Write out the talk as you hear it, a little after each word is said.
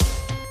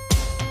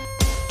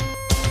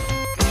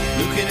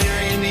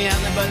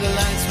on the Bud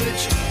Light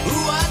switch. Who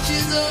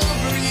watches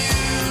over you?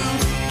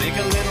 Make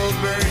a little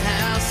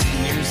birdhouse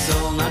in your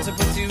soul. Not to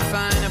put too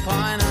fine a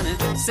point on it.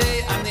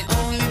 Say I'm the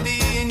only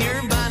bee in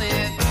your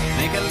bonnet.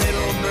 Make a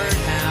little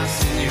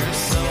birdhouse in your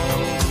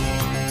soul.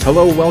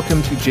 Hello,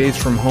 welcome to Jays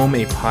from Home,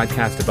 a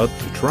podcast about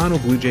the Toronto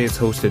Blue Jays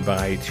hosted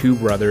by two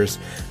brothers.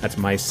 That's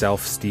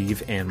myself,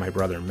 Steve, and my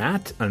brother,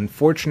 Matt.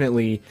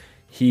 Unfortunately,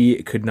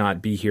 he could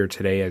not be here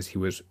today as he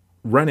was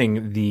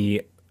running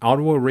the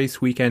Ottawa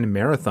Race Weekend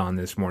Marathon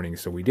this morning,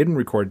 so we didn't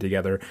record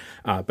together,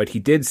 but he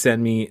did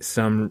send me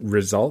some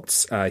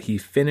results. He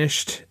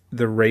finished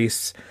the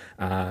race.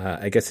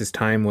 I guess his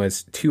time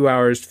was 2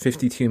 hours,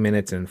 52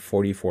 minutes, and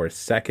 44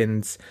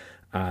 seconds.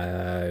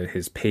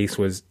 His pace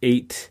was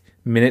 8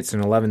 minutes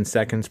and 11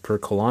 seconds per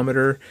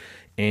kilometer,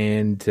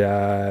 and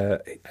I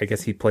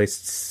guess he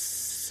placed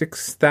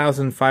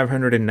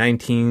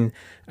 6,519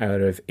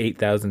 out of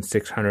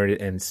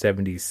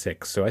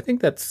 8,676. So I think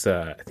that's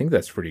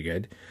pretty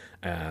good.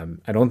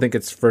 I don't think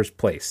it's first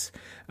place,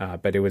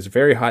 but it was a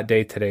very hot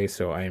day today,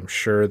 so I am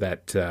sure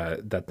that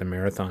the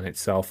marathon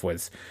itself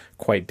was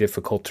quite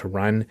difficult to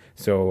run.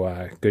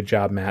 So good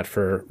job, Matt,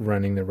 for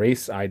running the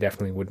race. I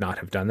definitely would not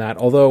have done that,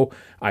 although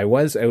I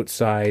was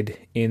outside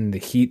in the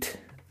heat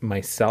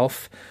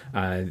myself.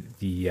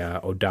 The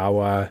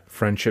Odawa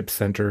Friendship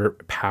Center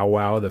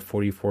powwow, the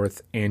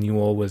 44th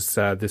annual, was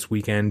this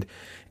weekend,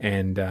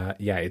 and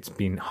it's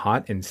been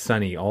hot and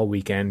sunny all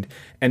weekend.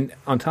 And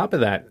on top of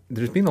that,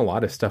 there's been a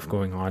lot of stuff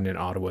going on in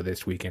Ottawa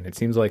this weekend. It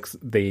seems like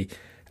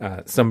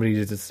somebody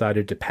just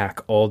decided to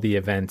pack all the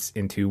events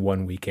into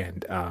one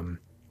weekend.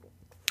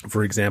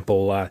 For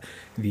example,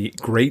 the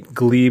Great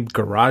Glebe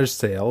Garage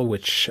Sale,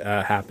 which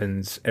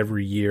happens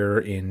every year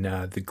in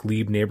the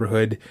Glebe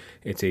neighborhood.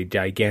 It's a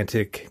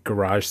gigantic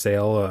garage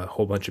sale. A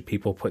whole bunch of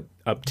people put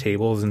up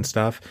tables and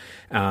stuff.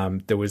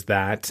 There was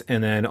that.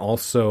 And then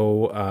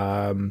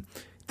also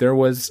there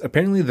was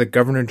apparently the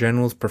Governor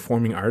General's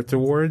Performing Arts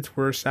Awards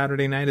were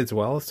Saturday night as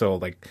well.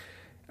 So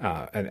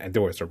and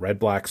there was a Red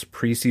Blacks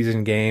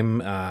preseason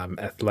game,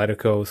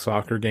 Atletico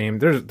soccer game.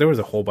 There was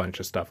a whole bunch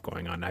of stuff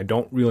going on. I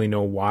don't really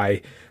know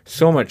why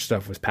so much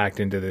stuff was packed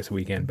into this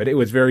weekend, but it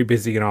was very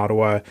busy in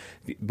Ottawa.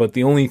 But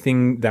the only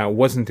thing that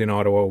wasn't in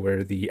Ottawa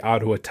were the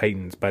Ottawa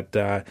Titans. But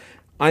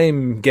I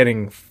am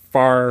getting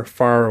far,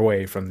 far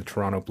away from the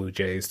Toronto Blue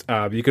Jays.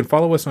 You can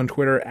follow us on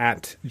Twitter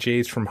at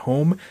Jays From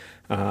Home.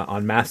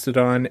 On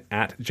Mastodon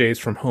at Jays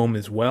From Home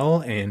as well,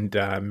 and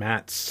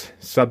Matt's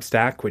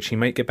Substack, which he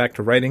might get back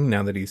to writing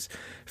now that he's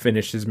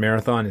finished his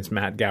marathon, is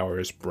Matt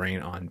Gower's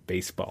Brain on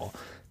Baseball.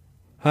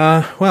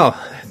 Well,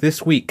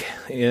 this week,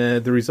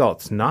 the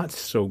results, not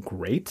so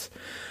great.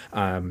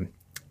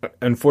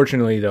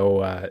 Unfortunately,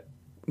 though,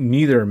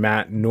 neither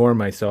Matt nor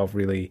myself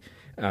really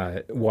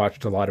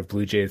watched a lot of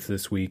Blue Jays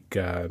this week.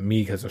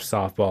 Me because of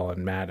softball,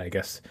 and Matt, I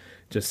guess,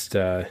 just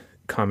a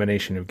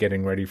combination of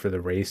getting ready for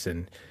the race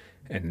and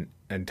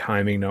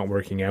timing not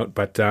working out.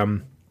 But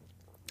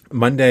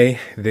Monday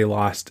they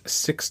lost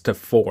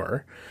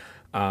 6-4.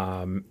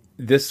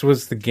 This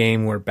was the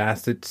game where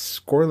Bassett's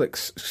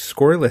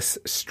scoreless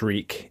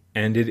streak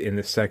ended in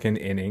the second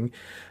inning.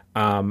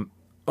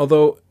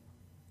 Although,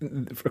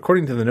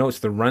 according to the notes,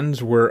 the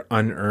runs were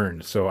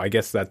unearned, so I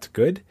guess that's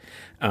good.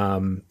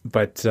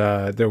 But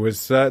there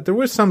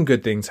was some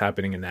good things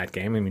happening in that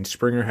game. I mean,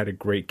 Springer had a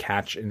great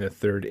catch in the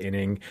third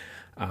inning.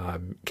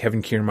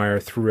 Kevin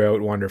Kiermaier threw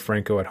out Wander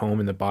Franco at home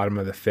in the bottom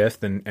of the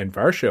fifth, and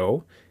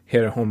Varsho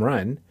hit a home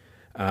run.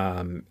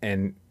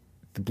 And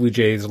the Blue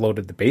Jays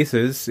loaded the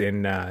bases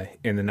in the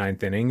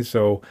ninth inning.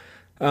 So,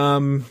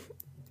 all in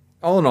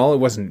all, it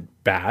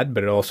wasn't bad,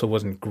 but it also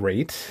wasn't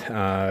great.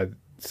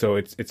 So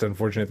it's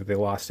unfortunate that they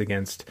lost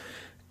against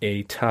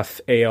a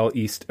tough AL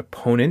East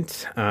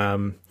opponent.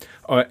 And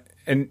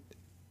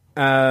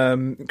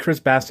Chris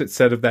Bassett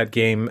said of that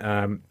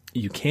game,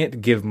 you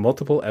can't give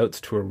multiple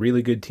outs to a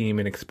really good team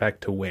and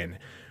expect to win.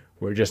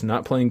 We're just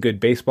not playing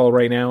good baseball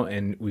right now,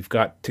 and we've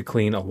got to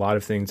clean a lot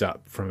of things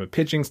up. From a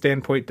pitching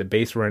standpoint to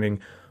base running,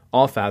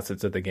 all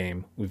facets of the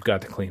game, we've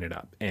got to clean it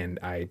up. And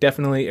I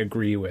definitely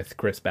agree with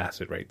Chris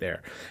Bassett right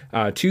there.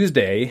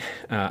 Tuesday,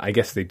 I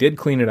guess they did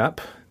clean it up.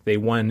 They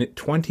won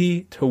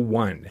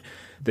 20-1.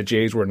 The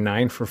Jays were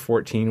 9 for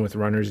 14 with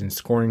runners in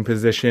scoring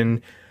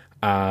position.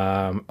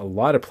 A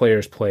lot of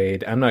players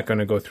played. I'm not going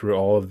to go through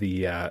all of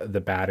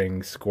the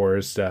batting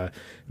scores.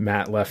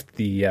 Matt left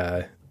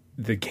the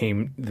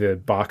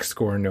box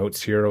score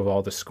notes here of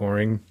all the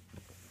scoring.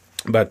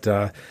 But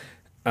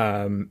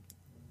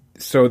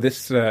so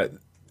this a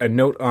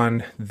note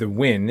on the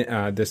win.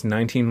 This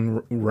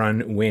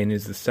 19-run win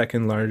is the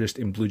second largest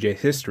in Blue Jay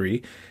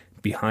history,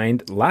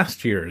 behind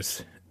last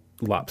year's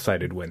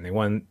lopsided win. They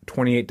won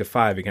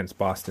 28-5 against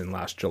Boston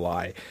last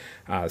July.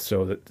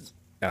 So that.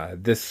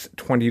 This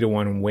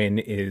 20-1 win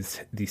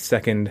is the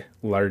second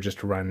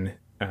largest run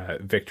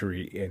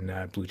victory in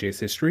Blue Jays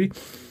history.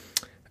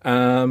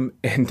 Fun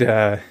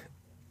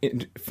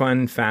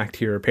fact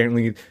here,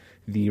 apparently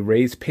the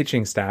Rays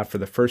pitching staff for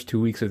the first 2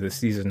 weeks of the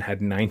season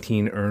had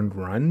 19 earned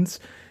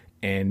runs,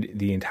 and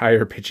the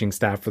entire pitching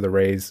staff for the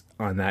Rays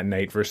on that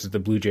night versus the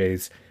Blue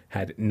Jays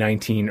had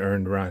 19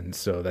 earned runs.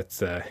 So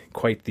that's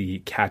quite the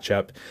catch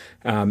up.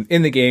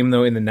 In the game,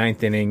 though, in the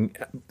ninth inning,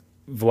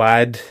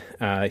 Vlad,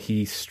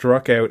 he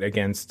struck out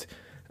against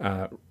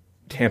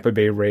Tampa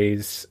Bay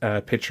Rays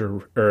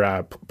pitcher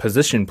or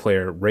position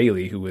player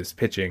Rayleigh, who was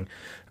pitching.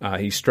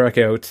 He struck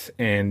out,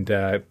 and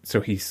so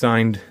he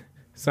signed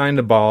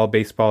a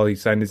baseball. He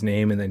signed his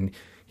name, and then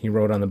he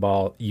wrote on the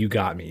ball, "You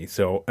got me."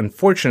 So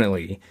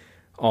unfortunately,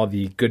 all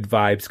the good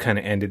vibes kind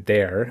of ended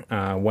there.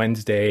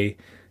 Wednesday,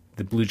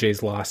 the Blue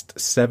Jays lost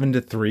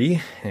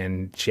 7-3,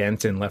 and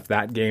Jansen left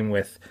that game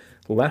with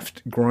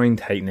left groin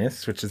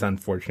tightness, which is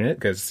unfortunate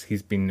because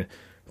he's been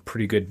a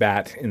pretty good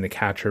bat in the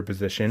catcher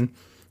position.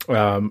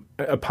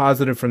 A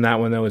positive from that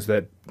one, though, is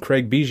that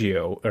Cavan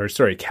Biggio,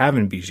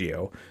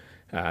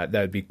 that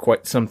would be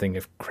quite something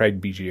if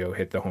Craig Biggio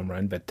hit the home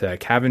run, but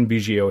Cavan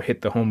Biggio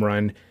hit a home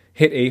run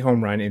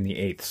in the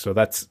eighth, so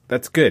that's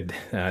good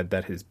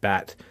that his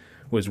bat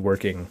was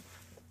working.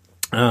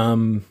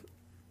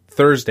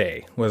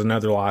 Thursday was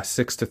another loss,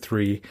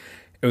 6-3.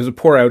 It was a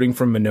poor outing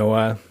from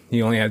Manoah. He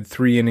only had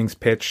 3 innings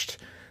pitched.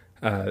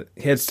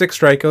 He had 6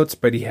 strikeouts,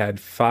 but he had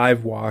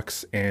 5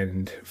 walks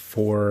and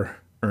 4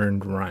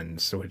 earned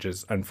runs, which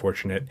is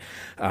unfortunate.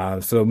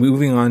 So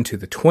moving on to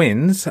the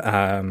Twins.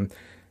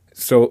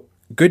 So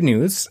good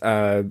news.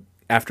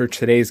 After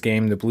today's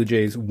game, the Blue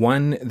Jays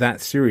won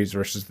that series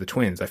versus the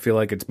Twins. I feel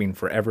like it's been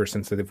forever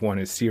since they've won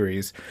a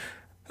series.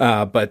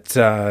 But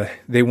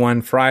they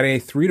won Friday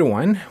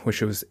 3-1,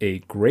 which was a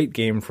great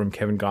game from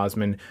Kevin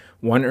Gausman.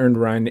 1 earned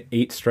run,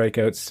 8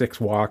 strikeouts,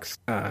 6 walks.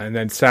 And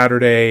then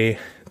Saturday,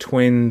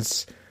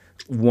 Twins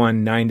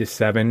won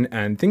 9-7,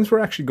 and things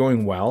were actually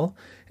going well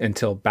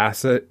until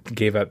Bassett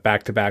gave up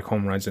back-to-back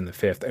home runs in the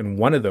 5th. And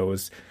one of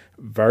those,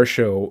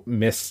 Varsho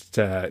missed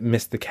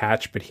the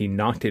catch, but he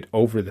knocked it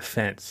over the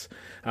fence.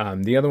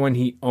 The other one,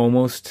 he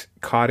almost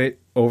caught it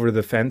over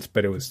the fence,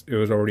 but it was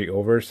already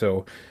over.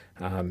 So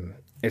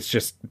it's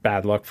just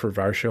bad luck for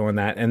Varsho on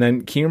that. And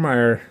then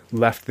Kiermaier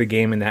left the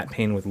game in that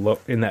game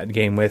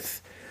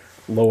with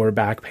lower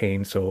back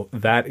pain, so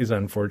that is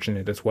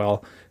unfortunate as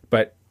well.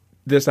 But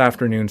this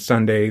afternoon,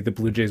 Sunday, the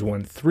Blue Jays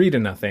won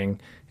 3-0,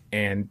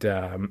 and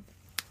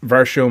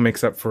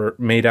Varsho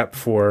made up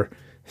for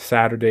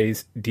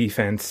Saturday's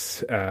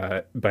defense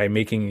by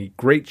making a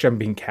great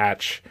jumping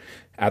catch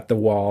at the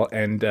wall,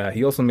 and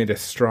he also made a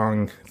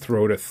strong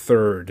throw to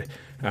third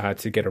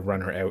to get a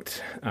runner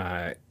out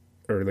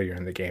earlier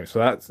in the game.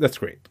 So that's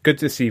great. Good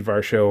to see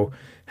Varsho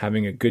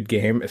having a good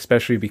game,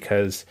 especially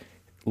because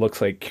it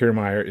looks like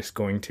Kiermaier is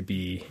going to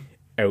be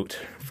out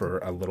for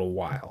a little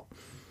while.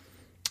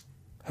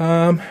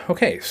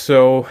 Okay,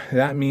 so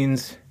that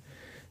means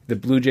the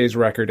Blue Jays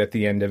record at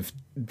the end of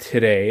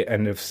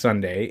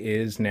Sunday,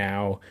 is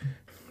now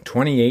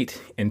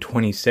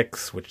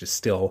 28-26, which is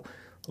still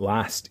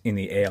last in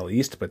the AL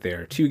East, but they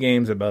are 2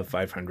 games above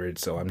 500,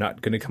 so I'm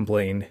not going to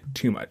complain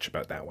too much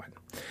about that one.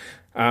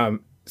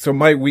 So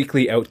my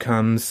weekly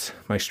outcomes,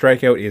 my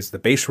strikeout is the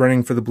base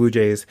running for the Blue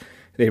Jays.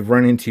 They've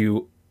run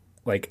into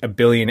like 1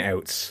 billion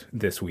outs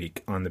this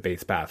week on the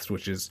base paths,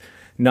 which is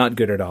not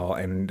good at all,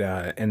 and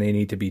they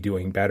need to be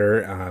doing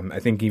better. I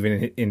think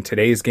even in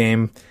today's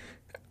game,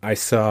 I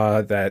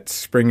saw that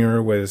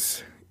Springer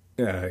was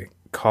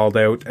called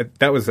out.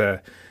 That was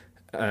a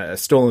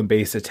stolen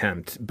base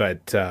attempt,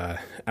 but I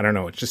don't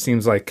know. It just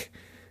seems like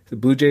the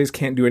Blue Jays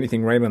can't do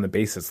anything right on the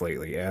bases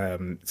lately.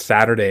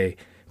 Saturday,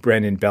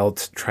 Brandon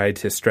Belt tried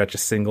to stretch a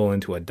single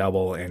into a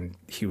double, and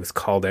he was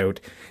called out.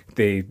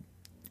 They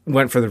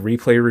went for the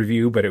replay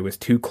review, but it was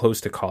too close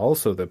to call,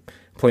 so the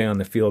play on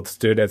the field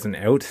stood as an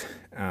out.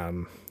 I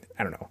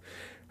don't know.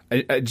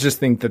 I just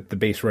think that the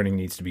base running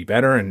needs to be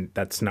better, and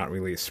that's not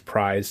really a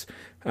surprise.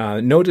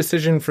 No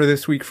decision for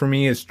this week for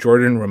me is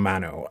Jordan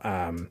Romano.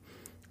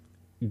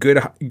 Good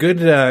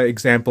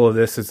example of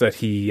this is that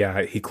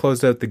he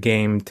closed out the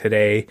game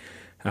today,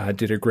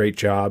 did a great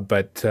job,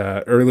 but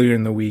earlier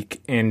in the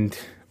week and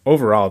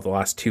overall the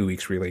last 2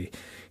 weeks, really,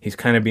 he's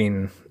kind of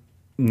been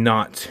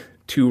not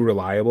too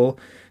reliable.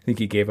 I think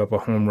he gave up a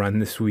home run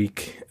this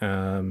week.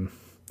 Romano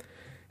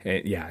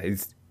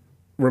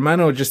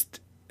just,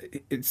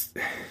 I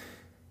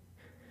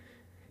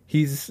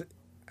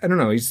don't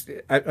know,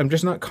 I'm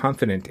just not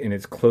confident in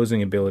his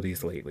closing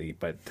abilities lately,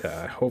 but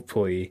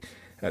hopefully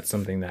that's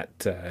something that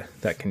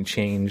can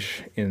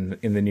change in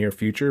the near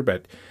future.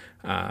 But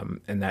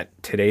and that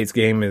today's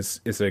game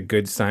is a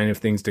good sign of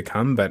things to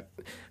come. But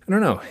I don't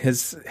know,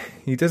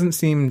 he doesn't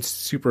seem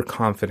super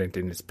confident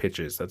in his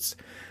pitches.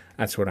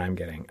 That's what I'm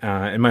getting.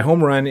 And my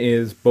home run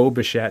is Bo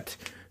Bichette,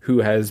 who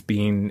has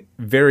been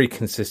very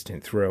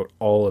consistent throughout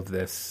all of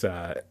this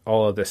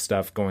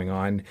stuff going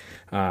on.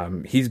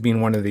 He's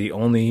been one of the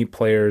only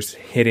players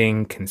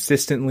hitting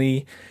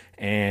consistently,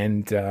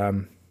 and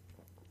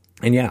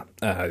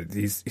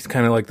he's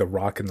kind of like the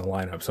rock in the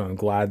lineup. So I'm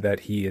glad that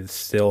he is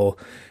still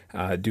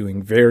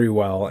doing very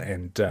well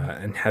and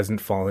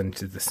hasn't fallen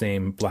into the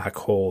same black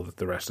hole that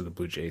the rest of the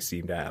Blue Jays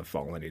seem to have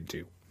fallen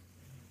into.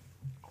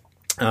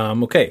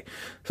 Okay,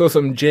 so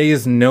some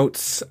Jays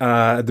notes.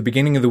 At the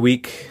beginning of the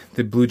week,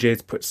 the Blue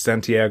Jays put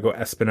Santiago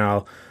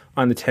Espinal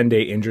on the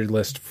 10-day injured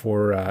list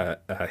for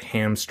a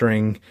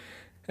hamstring.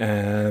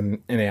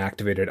 And they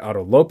activated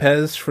Otto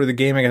Lopez for the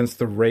game against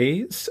the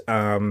Rays.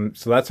 So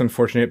that's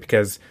unfortunate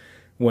because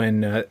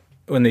when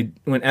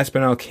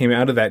Espinal came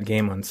out of that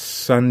game on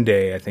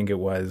Sunday, I think it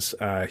was,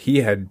 he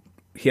had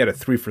a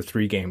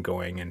 3-for-3 game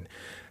going, and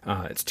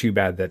it's too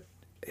bad that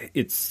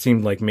it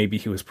seemed like maybe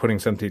he was putting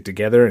something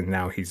together and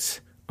now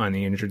he's on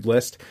the injured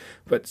list.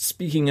 But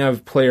speaking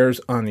of players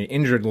on the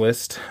injured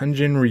list,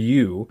 Hyun-Jin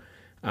Ryu,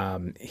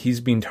 he's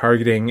been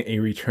targeting a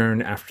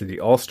return after the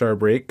All-Star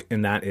break,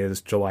 and that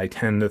is July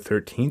 10 to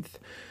 13th.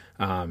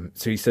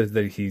 So he says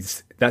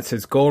that that's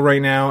his goal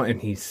right now,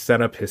 and he's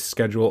set up his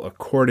schedule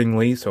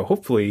accordingly. So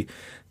hopefully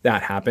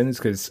that happens,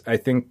 because I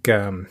think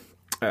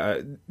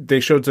they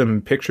showed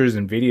some pictures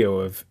and video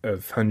of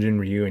Hyun-Jin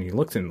Ryu, and he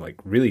looks in like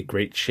really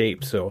great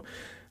shape. So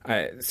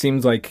it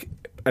seems like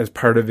as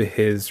part of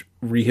his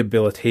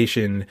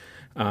rehabilitation,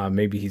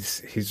 maybe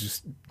he's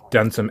just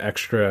done some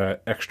extra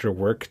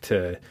work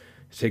to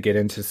get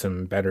into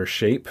some better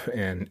shape,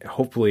 and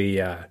hopefully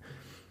that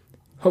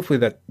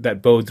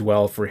bodes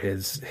well for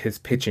his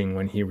pitching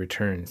when he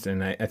returns.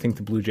 And I think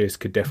the Blue Jays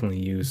could definitely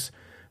use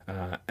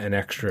an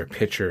extra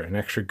pitcher, an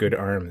extra good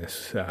arm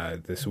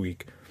this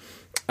week.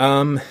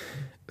 And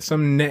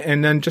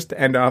then just to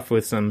end off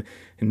with some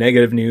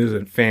negative news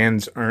that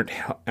fans aren't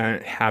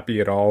happy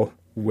at all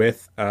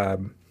with.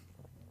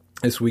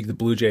 This week, the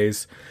Blue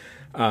Jays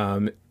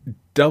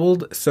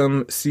doubled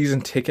some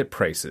season ticket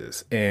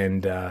prices,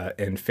 and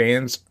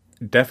fans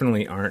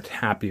definitely aren't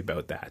happy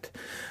about that.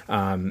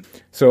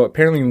 So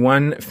apparently,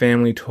 one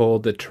family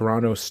told the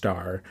Toronto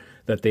Star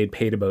that they'd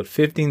paid about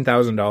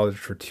 $15,000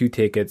 for 2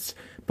 tickets,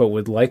 but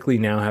would likely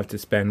now have to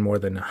spend more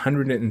than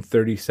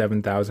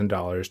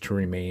 $137,000 to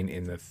remain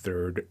in the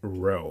third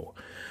row.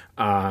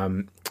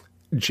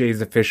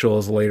 Jays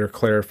officials later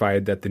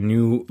clarified that the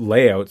new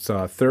layout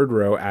saw a third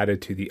row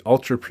added to the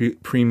ultra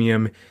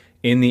premium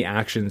in the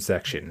action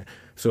section.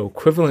 So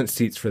equivalent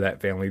seats for that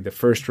family, the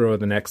first row of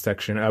the next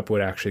section up,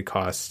 would actually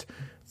cost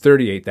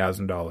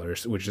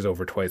 $38,000, which is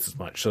over twice as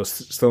much.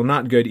 So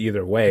not good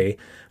either way.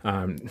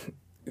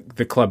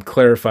 The club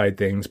clarified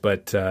things,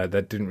 but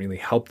that didn't really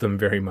help them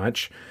very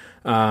much.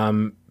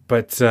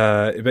 But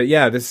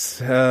yeah, this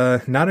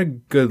not a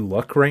good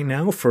look right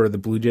now for the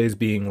Blue Jays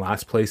being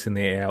last place in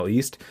the AL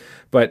East.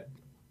 But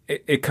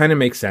it kind of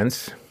makes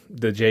sense.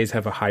 The Jays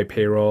have a high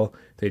payroll.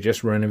 They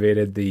just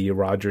renovated the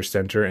Rogers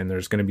Center, and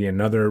there's going to be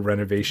another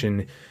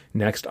renovation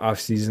next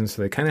offseason,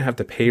 so they kind of have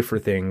to pay for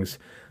things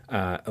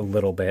a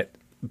little bit.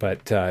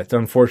 But it's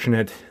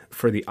unfortunate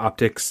for the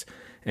optics,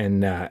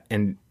 and I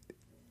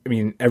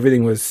mean,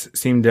 everything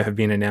seemed to have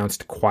been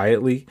announced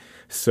quietly,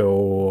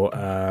 so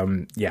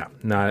yeah,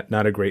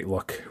 not a great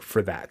look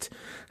for that.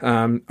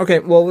 Okay,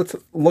 well, let's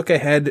look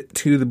ahead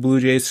to the Blue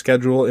Jays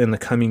schedule in the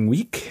coming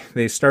week.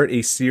 They start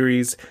a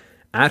series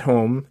at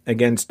home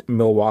against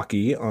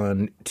Milwaukee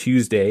on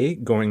Tuesday,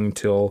 going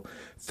until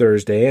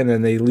Thursday, and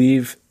then they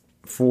leave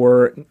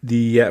for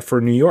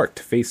New York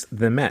to face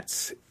the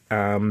Mets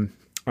on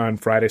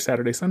Friday,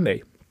 Saturday,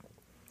 Sunday.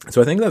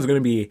 So I think that's going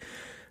to be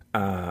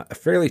a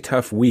fairly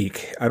tough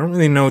week. I don't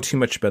really know too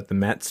much about the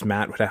Mets.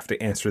 Matt would have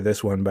to answer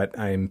this one, but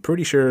I'm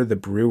pretty sure the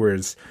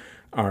Brewers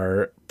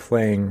are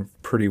playing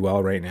pretty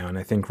well right now, and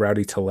I think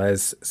Rowdy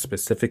Tellez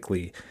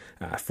specifically,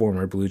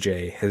 former Blue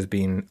Jay, has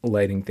been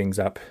lighting things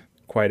up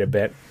quite a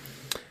bit.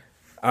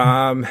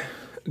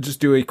 Just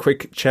do a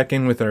quick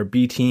check-in with our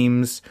B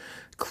teams.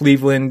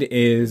 Cleveland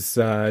is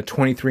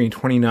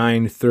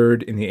 23-29,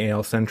 third in the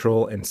AL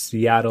Central, and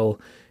Seattle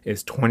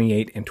is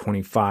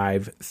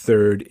 28-25,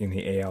 third in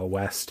the AL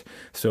West.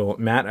 So,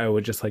 Matt, I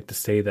would just like to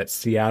say that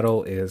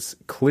Seattle is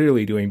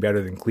clearly doing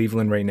better than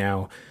Cleveland right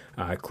now.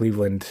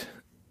 Cleveland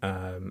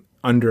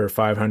under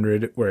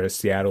 500, whereas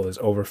Seattle is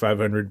over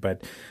 500,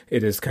 but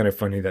it is kind of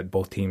funny that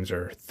both teams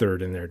are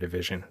third in their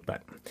division.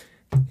 But,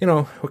 you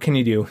know, what can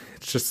you do?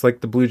 It's just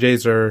like the Blue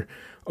Jays are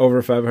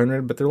over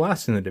 500, but they're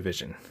last in the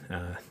division.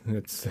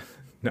 It's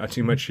not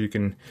too much you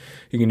can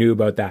do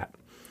about that.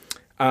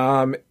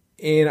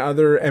 In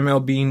other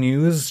MLB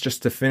news,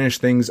 just to finish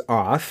things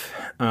off,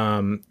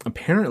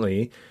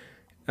 apparently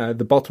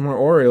the Baltimore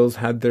Orioles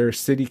had their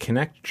City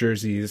Connect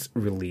jerseys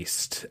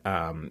released.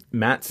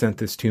 Matt sent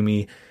this to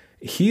me.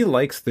 He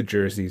likes the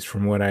jerseys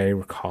from what I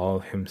recall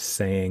him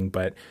saying,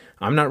 but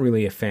I'm not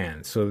really a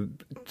fan. So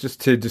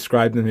just to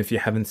describe them, if you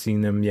haven't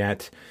seen them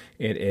yet,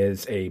 it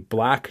is a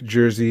black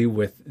jersey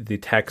with the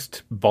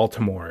text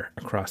Baltimore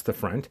across the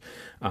front.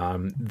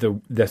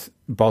 This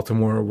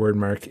Baltimore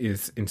wordmark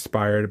is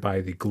inspired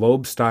by the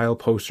Globe-style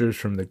posters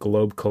from the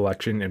Globe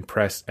collection and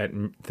press at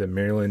the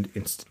Maryland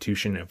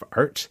Institution of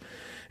Art.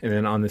 And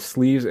then on the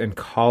sleeves and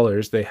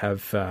collars, they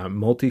have a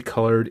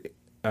multicolored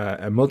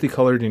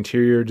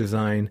interior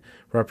design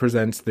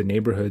represents the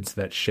neighborhoods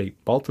that shape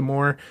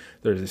Baltimore.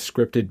 There's a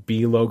scripted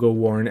B logo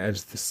worn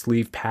as the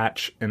sleeve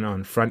patch, and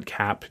on front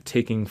cap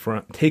taken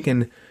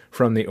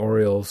from the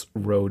Orioles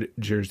road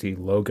jersey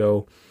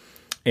logo.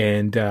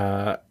 And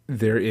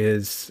there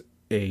is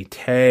a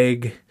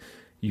tag,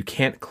 "You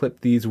can't clip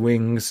these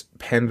wings,"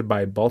 penned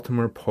by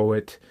Baltimore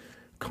poet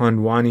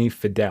Kondwani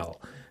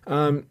Fidel.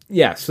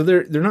 So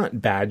they're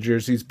not bad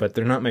jerseys, but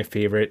they're not my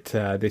favorite.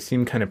 They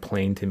seem kind of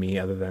plain to me,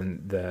 other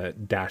than the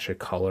dash of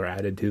color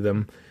added to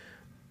them.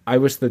 I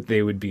wish that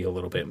they would be a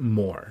little bit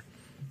more.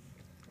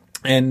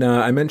 And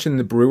I mentioned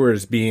the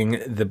Brewers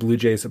being the Blue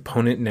Jays'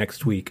 opponent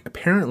next week.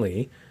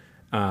 Apparently,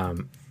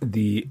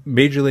 the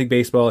Major League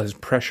Baseball has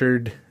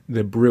pressured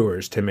the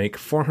Brewers to make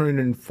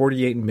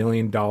 $448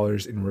 million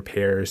in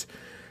repairs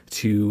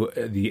to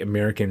the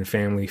American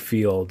Family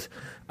Field.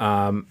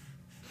 A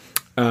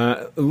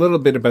little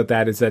bit about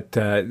that is that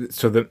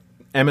so the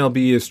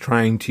MLB is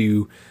trying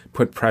to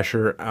put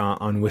pressure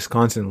on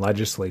Wisconsin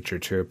legislature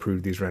to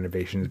approve these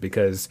renovations,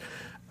 because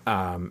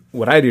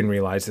what I didn't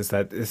realize is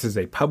that this is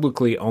a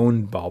publicly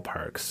owned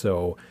ballpark,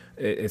 so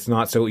it's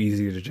not so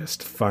easy to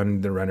just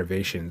fund the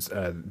renovations.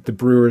 The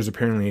Brewers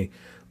apparently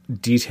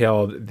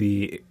detailed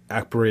the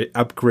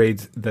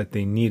upgrades that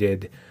they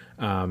needed,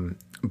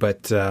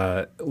 but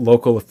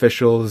local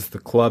officials, the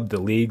club,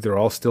 the league, they're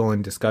all still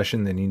in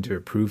discussion. They need to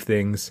approve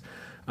things.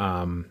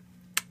 I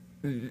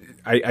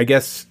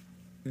guess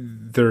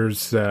there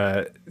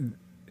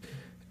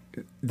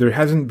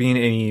hasn't been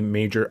any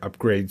major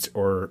upgrades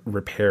or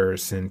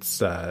repairs since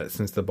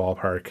the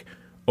ballpark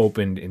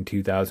opened in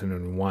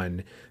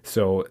 2001.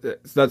 So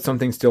that's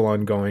something still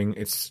ongoing.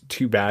 It's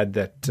too bad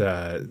that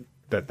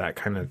that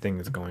kind of thing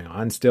is going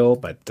on still,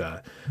 but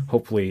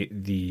hopefully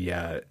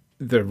the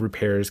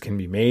repairs can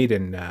be made,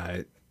 and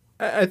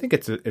I think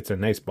it's a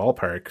nice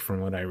ballpark from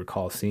what I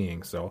recall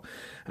seeing. So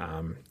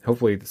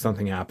hopefully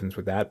something happens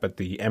with that. But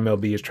the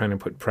MLB is trying to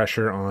put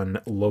pressure on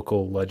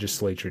local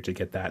legislature to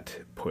get that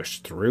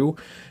pushed through.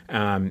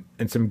 And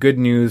some good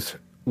news.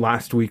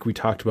 Last week we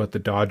talked about the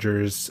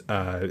Dodgers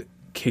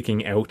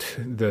kicking out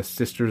the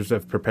Sisters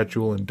of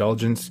Perpetual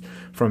Indulgence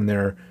from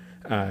their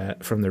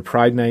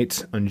Pride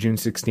Night on June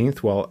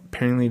 16th. Well,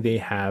 apparently they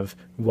have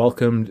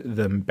welcomed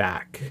them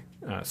back.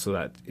 So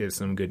that is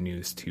some good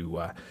news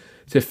to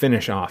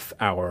finish off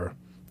our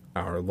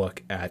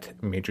look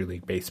at Major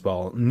League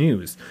Baseball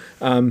news.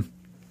 I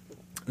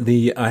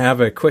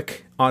have a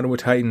quick Ottawa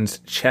Titans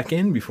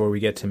check-in before we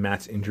get to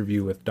Matt's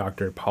interview with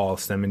Dr. Paul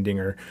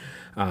Semendinger.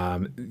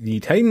 The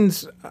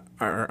Titans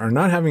are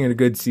not having a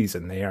good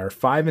season. They are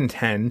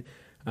 5-10,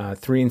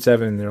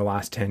 3-7 in their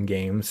last 10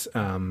 games.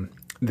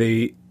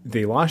 They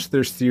lost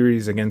their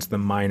series against the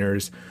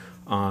Miners.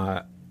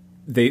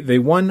 They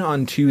won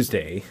on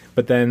Tuesday,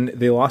 but then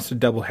they lost a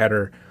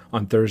doubleheader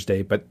on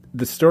Thursday. But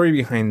the story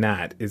behind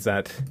that is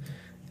that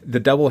the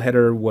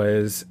doubleheader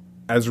was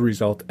as a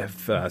result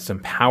of some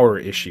power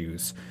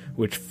issues,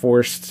 which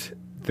forced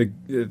the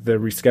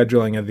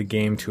rescheduling of the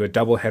game to a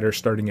doubleheader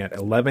starting at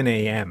 11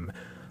 a.m.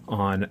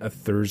 on a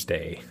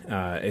Thursday.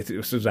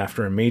 This was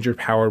after a major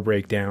power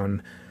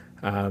breakdown.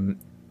 And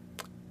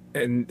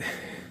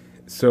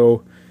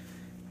so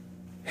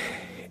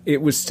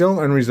it was still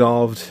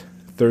unresolved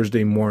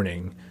Thursday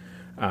morning.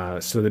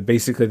 So that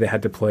basically they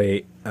had to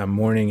play a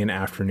morning and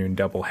afternoon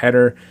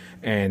doubleheader,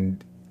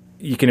 and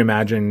you can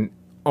imagine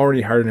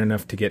already hard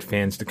enough to get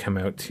fans to come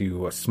out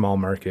to a small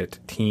market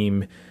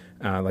team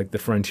like the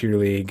Frontier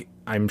League.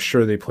 I'm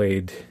sure they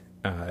played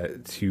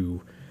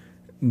to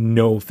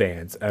no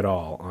fans at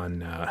all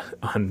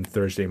on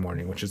Thursday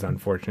morning, which is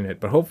unfortunate.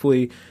 But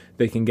hopefully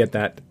they can get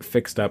that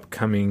fixed up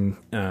coming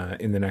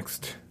in the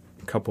next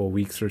couple of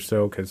weeks or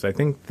so, because I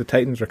think the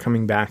Titans are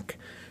coming back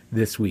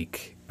this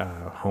week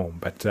home.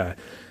 But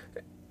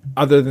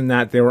other than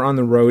that, they were on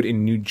the road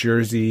in New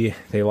Jersey.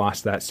 They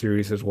lost that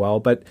series as well.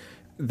 But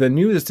the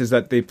news is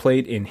that they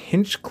played in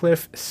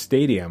Hinchcliffe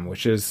Stadium,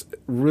 which is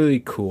really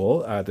cool.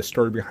 The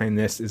story behind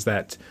this is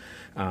that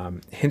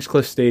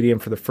Hinchcliffe Stadium,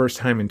 for the first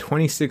time in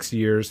 26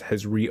 years,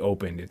 has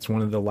reopened. It's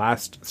one of the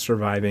last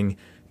surviving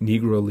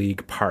Negro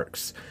League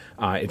parks.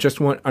 It just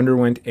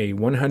underwent a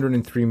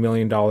 $103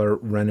 million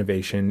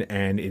renovation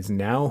and is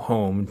now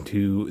home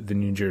to the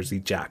New Jersey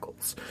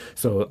Jackals.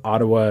 So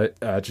Ottawa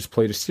just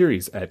played a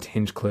series at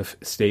Hinchcliffe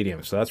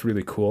Stadium. So that's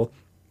really cool.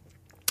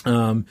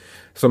 Some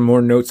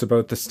more notes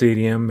about the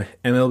stadium.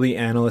 MLB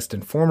analyst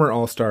and former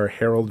All-Star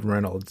Harold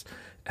Reynolds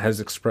has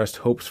expressed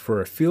hopes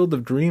for a Field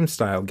of Dreams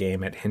style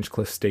game at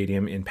Hinchcliffe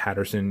Stadium in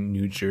Paterson,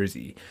 New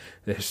Jersey.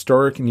 The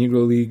historic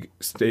Negro League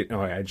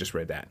I just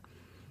read that.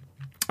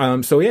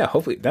 So yeah,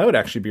 hopefully that would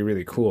actually be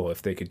really cool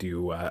if they could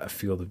do a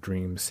Field of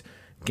Dreams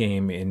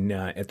game in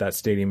at that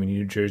stadium in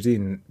New Jersey,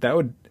 and that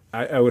would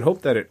I would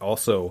hope that it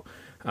also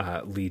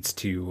leads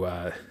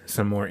to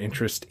some more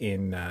interest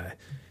in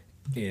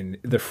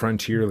the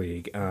Frontier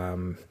League.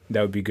 That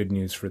would be good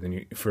news for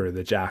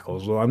the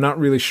Jackals. Well, I'm not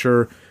really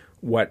sure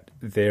what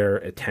their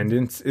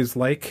attendance is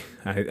like.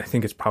 I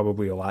think it's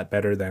probably a lot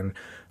better than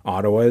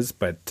Ottawa's,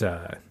 but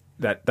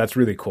that's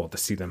really cool to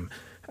see them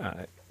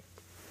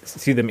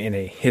in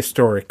a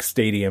historic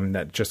stadium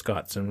that just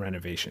got some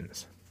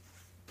renovations.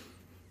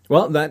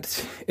 Well,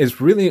 that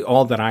is really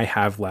all that I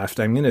have left.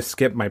 I'm going to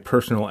skip my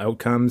personal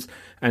outcomes.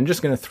 I'm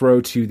just going to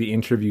throw to the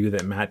interview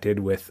that Matt did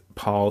with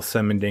Paul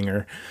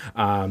Semendinger.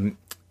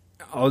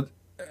 I'll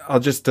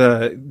just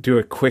do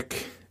a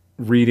quick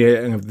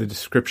reading of the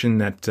description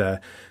that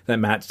that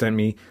Matt sent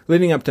me.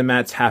 Leading up to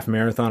Matt's half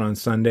marathon on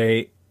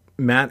Sunday,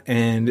 Matt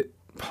and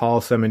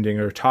Paul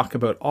Semendinger talk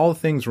about all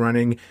things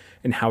running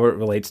and how it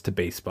relates to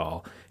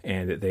baseball.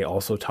 And they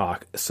also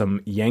talk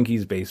some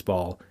Yankees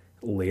baseball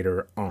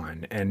later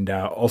on. And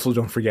also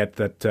don't forget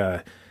that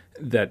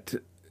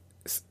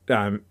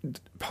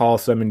Paul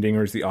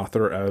Semendinger is the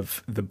author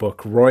of the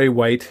book Roy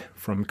White,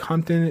 From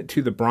Compton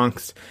to the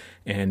Bronx.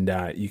 And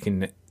you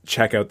can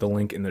check out the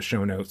link in the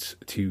show notes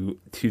to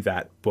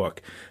that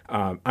book.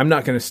 I'm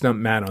not going to stump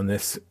Matt on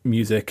this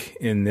music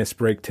in this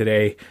break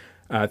today.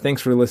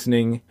 Thanks for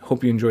listening.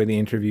 Hope you enjoy the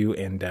interview,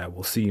 and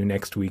we'll see you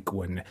next week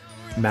when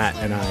Matt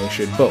and I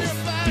should both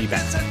be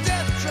back. It's a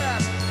death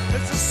trap.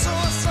 It's a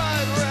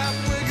suicide rap.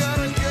 We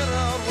gotta get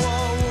out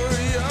while we're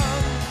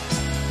young.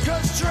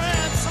 'Cause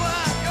tramps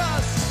like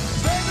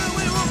us, baby,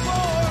 we were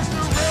born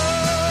to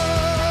run.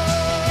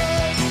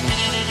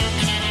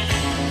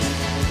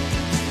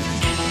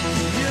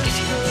 Yes,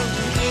 girl,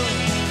 we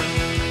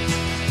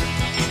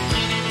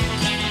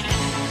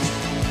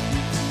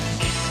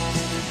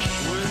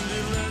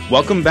will.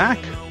 Welcome back,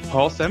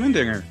 Paul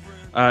Semendinger.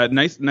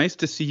 Nice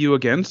to see you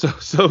again so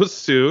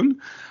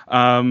soon.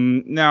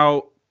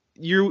 Now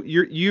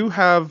you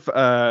have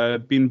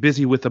been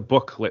busy with a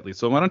book lately,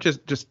 so why don't you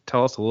just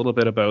tell us a little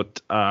bit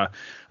about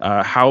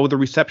how the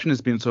reception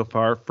has been so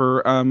far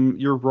for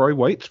your Roy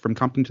White From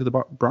Compton to the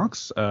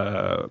Bronx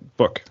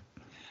book?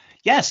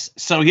 Yes,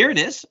 so here it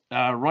is,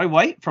 Roy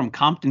White From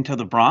Compton to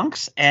the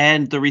Bronx,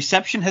 and the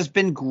reception has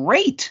been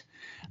great.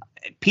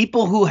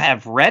 People who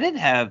have read it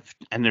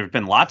and there have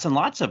been lots and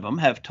lots of them,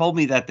 have told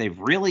me that they've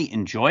really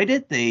enjoyed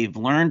it. They've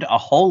learned a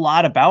whole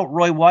lot about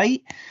Roy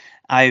White.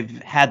 I've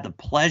had the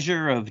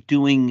pleasure of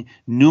doing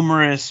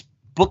numerous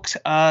book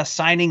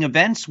signing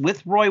events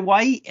with Roy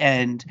White,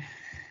 and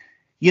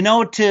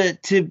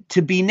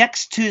to be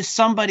next to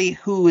somebody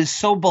who is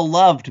so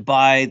beloved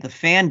by the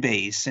fan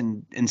base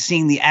and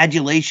seeing the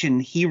adulation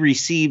he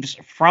receives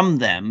from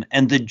them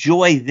and the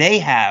joy they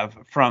have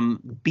from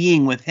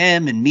being with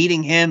him and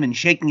meeting him and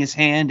shaking his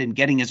hand and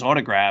getting his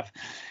autograph,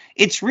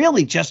 it's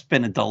really just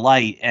been a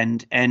delight.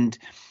 And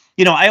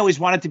I always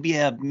wanted to be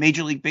a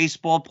Major League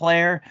Baseball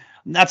player.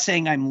 I'm not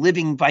saying I'm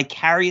living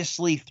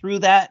vicariously through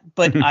that,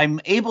 but I'm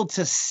able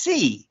to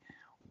see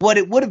what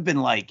it would have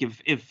been like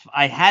if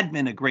I had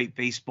been a great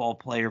baseball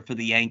player for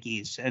the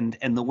Yankees, and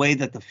the way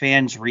that the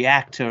fans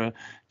react to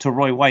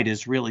Roy White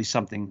is really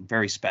something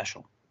very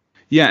special.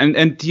 Yeah,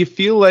 and do you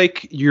feel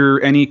like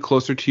you're any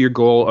closer to your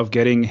goal of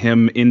getting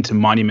him into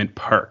Monument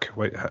Park?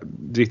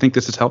 Do you think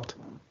this has helped?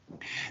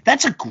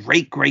 That's a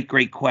great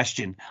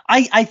question.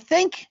 I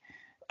think,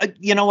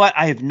 you know what?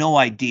 I have no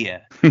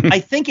idea. I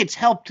think it's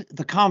helped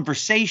the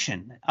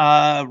conversation.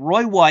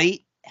 Roy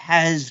White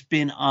has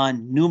been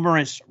on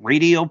numerous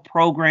radio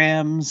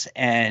programs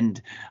and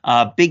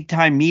big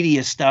time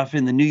media stuff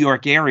in the New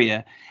York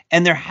area.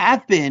 And there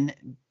have been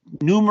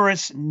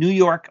numerous New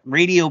York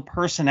radio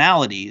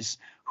personalities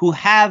who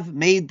have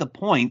made the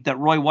point that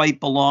Roy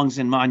White belongs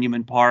in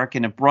Monument Park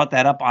and have brought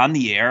that up on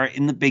the air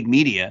in the big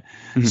media.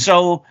 Mm-hmm.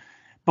 So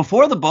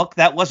before the book,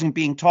 that wasn't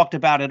being talked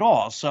about at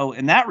all. So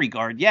in that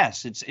regard,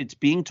 yes, it's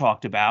being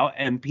talked about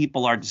and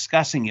people are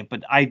discussing it.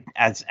 But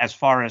as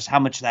far as how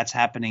much that's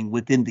happening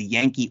within the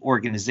Yankee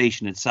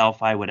organization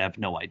itself, I would have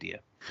no idea.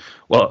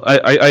 Well,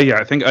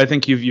 I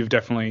think you've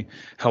definitely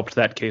helped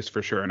that case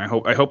for sure, and I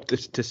hope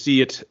to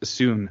see it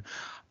soon.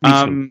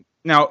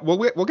 Now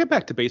we'll get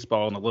back to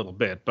baseball in a little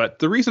bit, but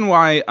the reason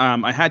why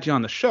I had you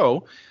on the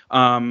show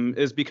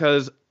is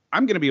because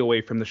I'm going to be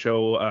away from the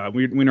show.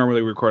 We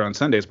normally record on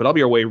Sundays, but I'll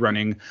be away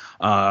running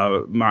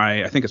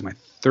I think it's my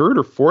third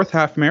or fourth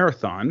half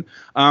marathon.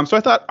 So I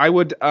thought I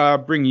would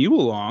bring you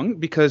along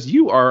because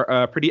you are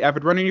a pretty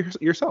avid runner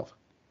yourself.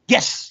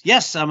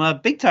 Yes, I'm a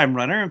big time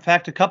runner. In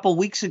fact, a couple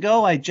weeks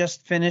ago, I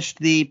just finished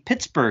the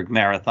Pittsburgh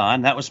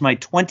Marathon. That was my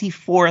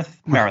 24th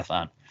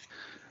marathon.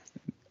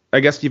 I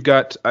guess you've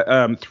got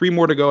 3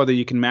 more to go that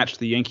you can match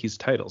the Yankees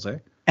titles, eh?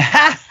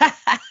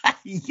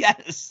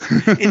 Yes,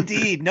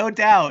 indeed. No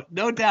doubt.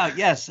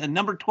 Yes. And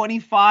number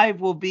 25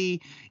 will be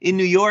in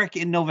New York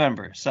in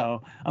November.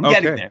 So I'm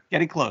getting there,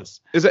 getting close.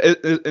 Is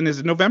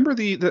it November?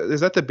 Is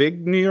that the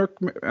big New York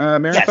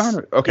marathon?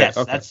 Yes. Okay. Yes,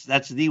 okay.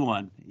 That's the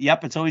one.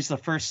 Yep. It's always the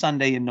first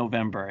Sunday in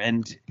November.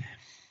 And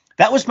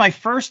that was my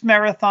first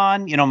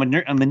marathon. I'm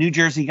a New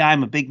Jersey guy.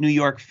 I'm a big New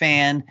York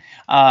fan.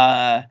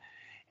 When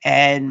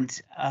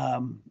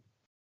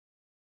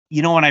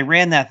I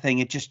ran that thing,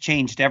 it just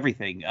changed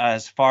everything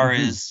as far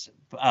as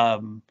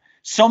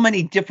so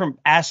many different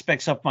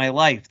aspects of my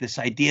life. This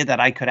idea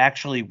that I could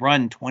actually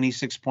run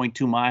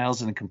 26.2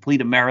 miles and complete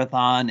a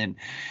marathon.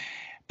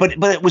 But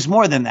it was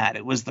more than that.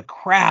 It was the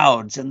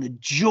crowds and the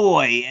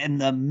joy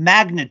and the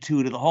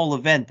magnitude of the whole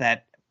event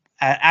that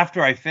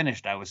after I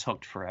finished, I was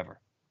hooked forever.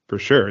 For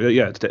sure.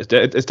 Yeah,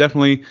 it's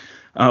definitely,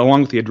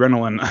 along with the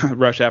adrenaline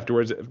rush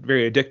afterwards,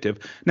 very addictive.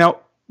 Now,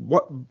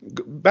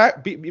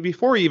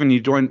 before even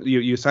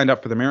you signed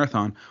up for the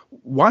marathon,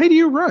 why do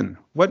you run?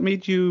 What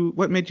made you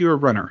a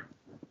runner?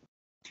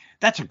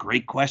 That's a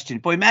great question.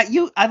 Boy, Matt,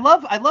 I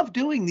love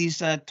doing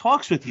these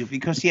talks with you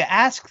because you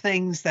ask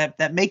things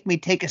that make me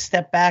take a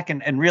step back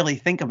and really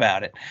think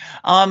about it.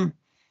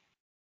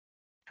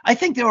 I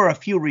think there were a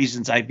few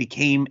reasons I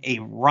became a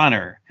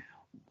runner.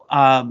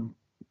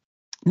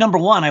 Number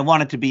one, I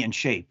wanted to be in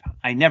shape.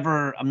 I'm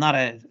not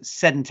a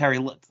sedentary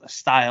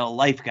style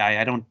life guy.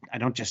 I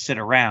don't just sit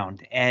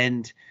around.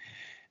 And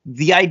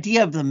the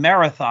idea of the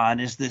marathon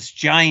is this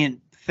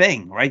giant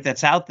thing, right?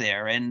 That's out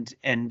there.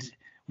 And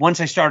once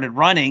I started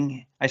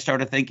running, I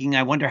started thinking,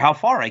 I wonder how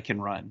far I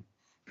can run.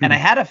 And I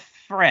had a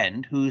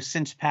friend who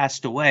since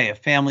passed away, a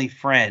family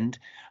friend,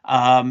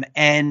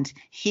 and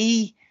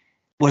he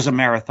was a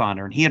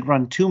marathoner, and he had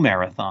run 2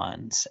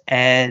 marathons.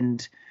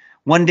 And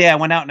one day I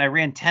went out and I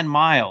ran 10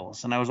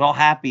 miles, and I was all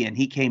happy. And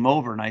he came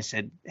over and I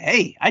said,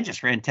 hey, I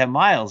just ran 10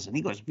 miles. And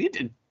he goes, if you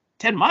did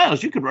 10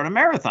 miles, you could run a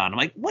marathon. I'm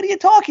like, what are you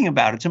talking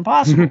about? It's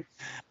impossible.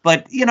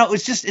 But,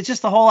 it's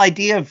just the whole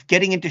idea of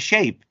getting into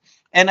shape.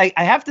 And I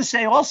have to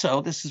say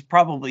also, this is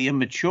probably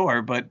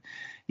immature, but,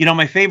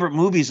 my favorite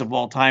movies of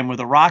all time were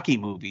the Rocky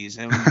movies.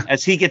 And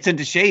as he gets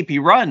into shape, he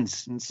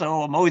runs. And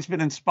so I'm always been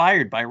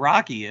inspired by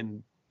Rocky,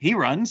 and he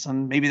runs.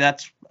 And maybe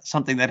that's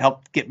something that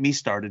helped get me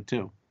started,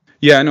 too.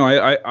 Yeah, no,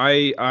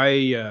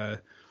 I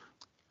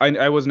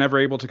was never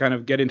able to kind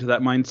of get into that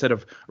mindset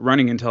of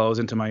running until I was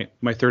into my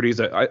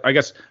 30s. I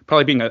guess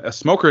probably being a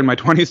smoker in my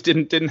 20s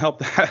didn't help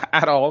that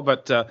at all.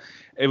 But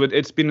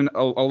it's been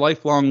a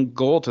lifelong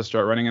goal to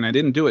start running, and I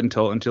didn't do it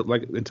until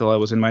I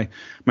was in my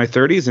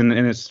 30s, and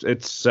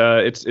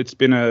it's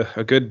been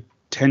a good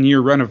 10-year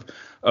run of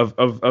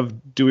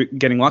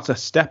getting lots of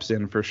steps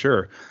in for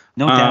sure.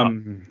 No doubt.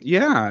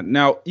 Yeah.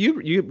 Now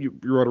you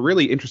wrote a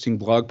really interesting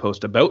blog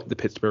post about the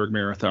Pittsburgh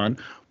Marathon.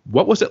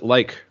 What was it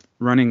like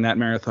running that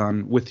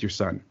marathon with your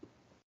son?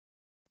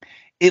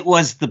 It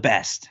was the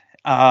best.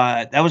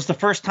 That was the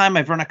first time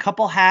I've run a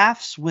couple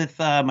halves with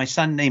my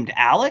son named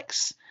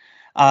Alex.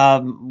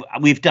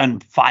 We've done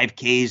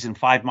 5Ks and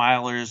 5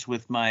 milers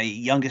with my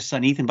youngest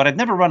son, Ethan, but I've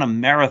never run a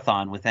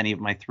marathon with any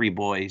of my 3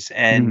 boys.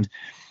 And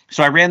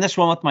so I ran this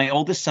one with my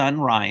oldest son,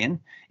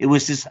 Ryan. It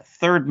was his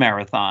 3rd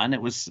marathon.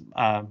 It was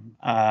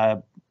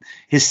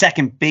his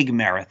second big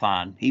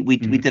marathon. We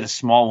did a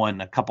small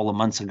one a couple of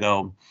months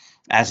ago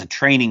as a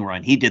training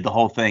run. He did the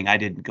whole thing. I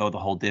didn't go the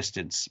whole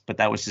distance, but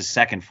that was his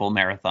second full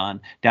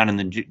marathon down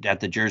at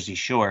the Jersey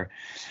Shore.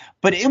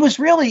 But it was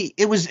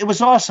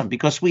awesome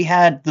because we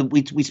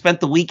spent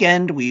the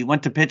weekend. We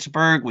went to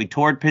Pittsburgh. We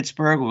toured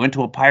Pittsburgh. We went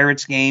to a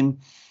Pirates game.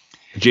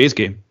 Jays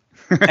game.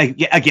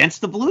 Against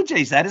the Blue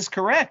Jays. That is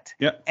correct.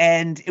 Yeah.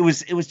 And it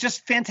was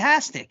just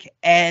fantastic.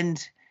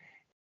 And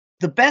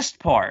the best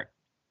part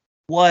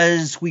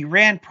was we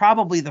ran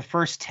probably the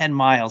first 10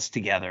 miles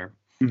together.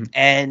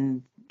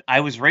 And I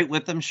was right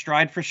with them,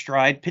 stride for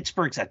stride.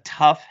 Pittsburgh's a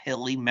tough,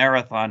 hilly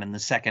marathon in the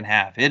second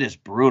half. It is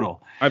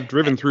brutal. I've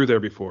driven through there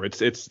before.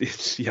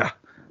 It's yeah.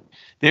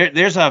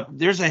 There's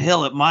a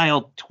hill at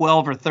mile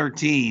 12 or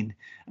 13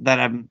 that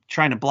I'm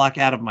trying to block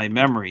out of my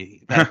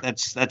memory.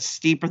 That's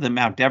steeper than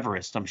Mount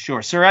Everest, I'm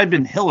sure. Sir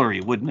Edmund Hillary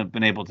wouldn't have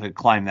been able to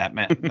climb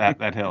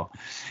that hill.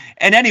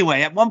 And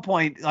anyway, at one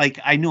point,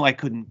 I knew I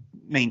couldn't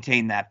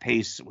maintain that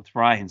pace with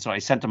Ryan, so I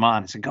sent him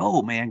on. I said,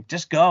 "Go, man,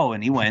 just go,"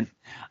 and he went.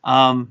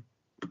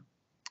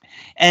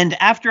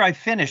 And after I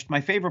finished,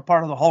 my favorite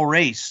part of the whole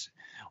race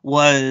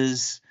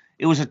was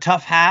it was a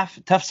tough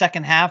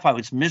second half. I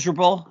was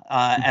miserable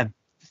at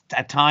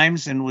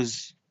times and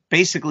was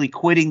basically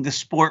quitting the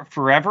sport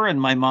forever in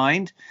my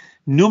mind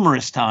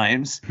numerous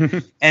times.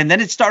 And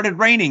then it started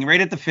raining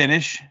right at the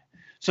finish.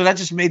 So that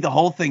just made the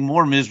whole thing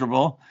more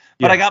miserable.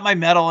 But I got my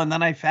medal, and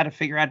then I had to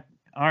figure out,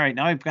 all right,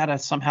 now I've got to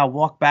somehow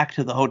walk back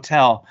to the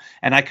hotel.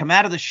 And I come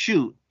out of the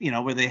chute,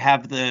 where they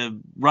have the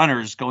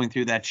runners going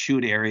through that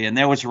chute area. And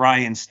there was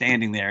Ryan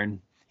standing there, and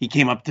he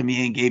came up to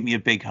me and gave me a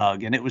big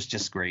hug, and it was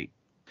just great.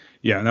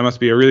 Yeah, that must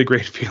be a really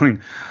great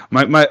feeling.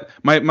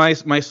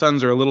 My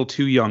sons are a little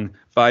too young,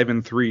 5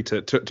 and 3,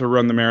 to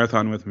run the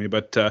marathon with me.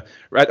 But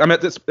I'm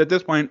at this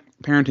point,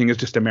 parenting is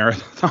just a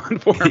marathon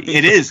for me.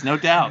 It is, no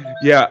doubt.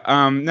 Yeah.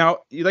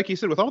 Now, like you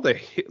said, with all the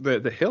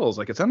hills,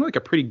 it sounded like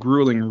a pretty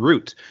grueling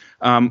route.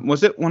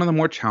 Was it one of the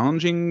more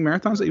challenging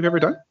marathons that you've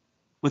ever done?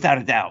 Without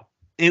a doubt,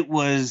 it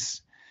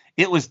was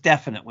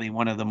definitely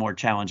one of the more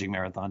challenging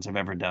marathons I've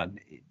ever done.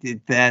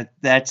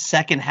 That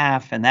second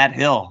half and that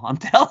hill, I'm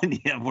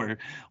telling you,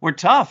 were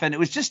tough, and it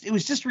was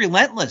just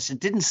relentless. It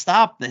didn't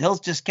stop. The hills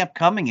just kept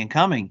coming and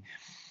coming.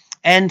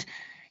 And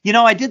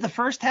I did the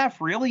first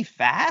half really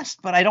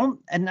fast, but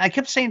I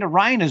kept saying to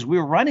Ryan as we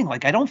were running,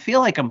 I don't feel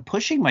like I'm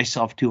pushing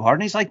myself too hard.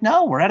 And he's like,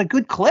 no, we're at a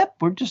good clip.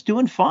 We're just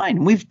doing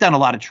fine. We've done a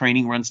lot of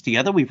training runs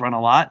together. We've run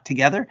a lot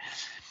together.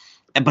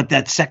 But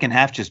that second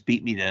half just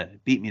beat me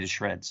to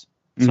shreds.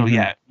 So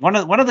yeah, one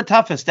of the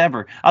toughest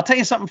ever. I'll tell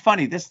you something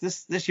funny.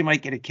 This you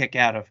might get a kick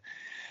out of.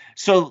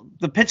 So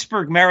the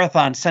Pittsburgh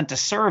Marathon sent a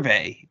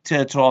survey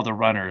to all the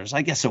runners,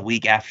 I guess a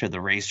week after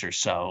the race or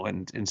so,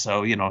 and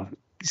so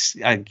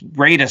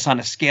rate us on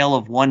a scale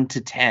of 1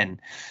 to 10.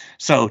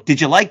 So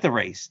did you like the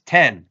race?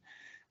 10.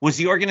 Was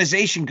the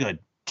organization good?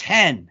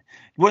 10.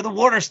 Were the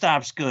water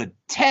stops good?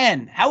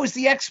 10. How was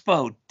the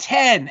expo?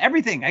 10.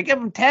 Everything. I give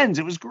them 10s.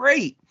 It was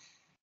great.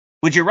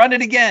 Would you run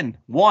it again?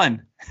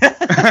 1.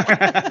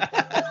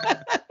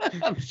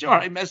 I'm sure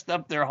I messed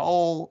up their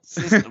whole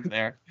system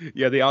there.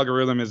 Yeah, the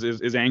algorithm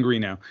is angry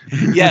now.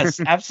 Yes,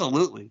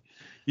 absolutely.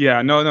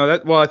 Yeah,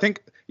 no. I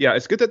think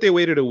it's good that they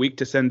waited a week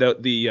to send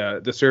out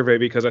the survey,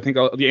 because I think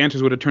the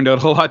answers would have turned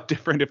out a lot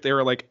different if they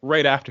were like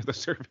right after the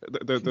survey,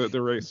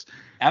 the race.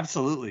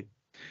 Absolutely.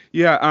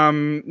 Yeah.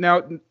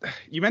 Now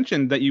you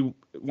mentioned that you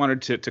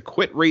wanted to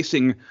quit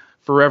racing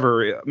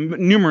forever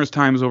numerous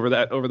times over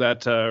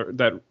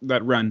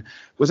that run.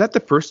 Was that the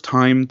first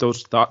time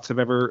those thoughts have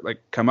ever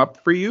like come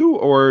up for you,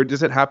 or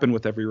does it happen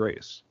with every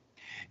race?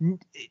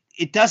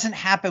 It doesn't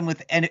happen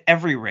with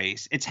every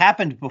race. It's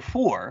happened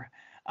before.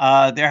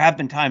 There have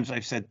been times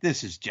I've said,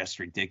 this is just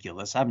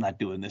ridiculous. I'm not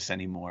doing this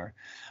anymore.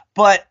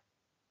 But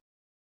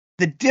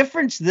the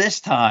difference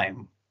this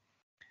time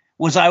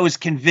was I was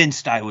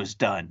convinced I was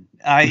done.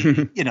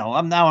 I'm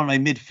now in my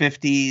mid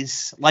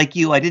 50s. Like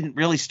you, I didn't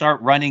really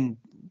start running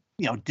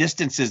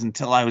distances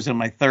until I was in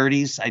my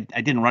 30s. I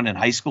didn't run in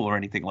high school or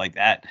anything like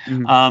that.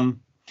 Mm-hmm.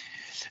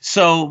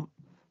 So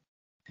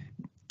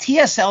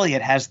T.S.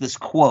 Eliot has this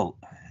quote: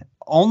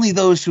 only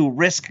those who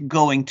risk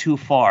going too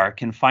far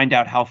can find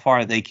out how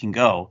far they can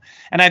go.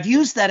 And I've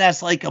used that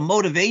as like a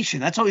motivation.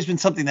 That's always been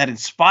something that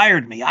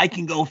inspired me. I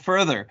can go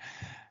further.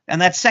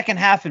 And that second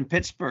half in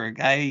Pittsburgh,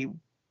 I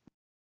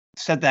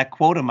said that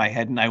quote in my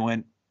head and I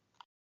went,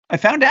 I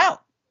found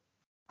out.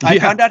 I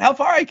found out how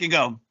far I can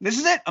go. This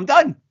is it. I'm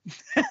done.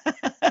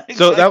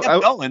 So I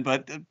kept going,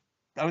 but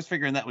I was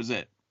figuring that was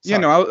it. Sorry. Yeah,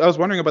 no, I was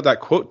wondering about that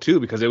quote too,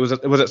 because was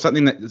it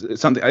something it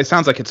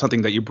sounds like it's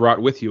something that you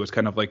brought with you as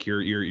kind of like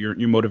your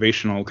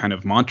motivational kind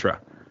of mantra.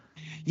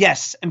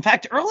 Yes. In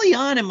fact, early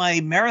on in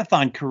my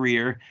marathon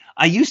career,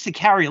 I used to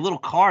carry a little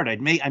card. I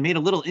made a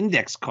little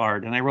index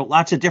card and I wrote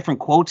lots of different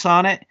quotes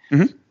on it,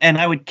 mm-hmm. and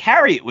I would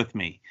carry it with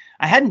me.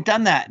 I hadn't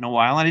done that in a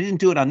while, and I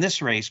didn't do it on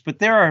this race, but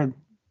there are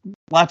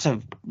lots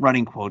of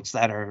running quotes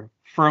that are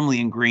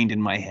firmly ingrained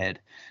in my head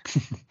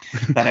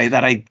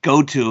that I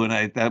go to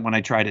and when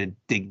I try to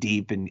dig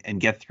deep and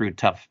get through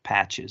tough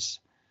patches.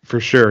 For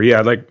sure.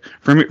 Yeah. Like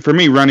for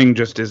me, running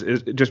just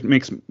just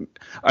makes,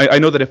 I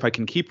know that if I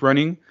can keep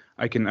running,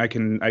 I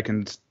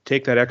can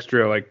take that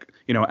extra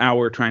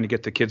hour trying to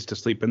get the kids to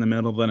sleep in the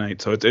middle of the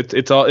night. So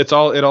it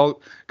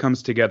all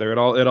comes together. It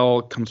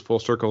all comes full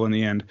circle in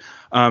the end.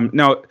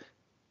 Now,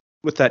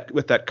 with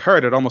that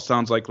card, it almost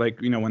sounds like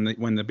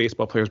when the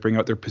baseball players bring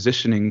out their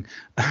positioning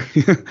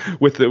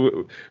with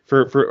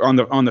for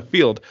on the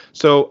field.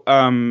 So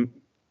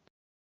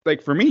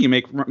for me, you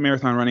make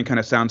marathon running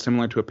kind of sound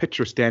similar to a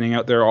pitcher standing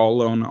out there all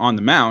alone on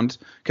the mound,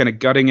 kind of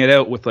gutting it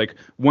out with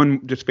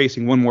just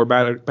facing one more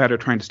batter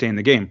trying to stay in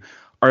the game.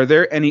 Are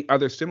there any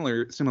other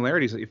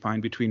similarities that you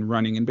find between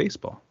running and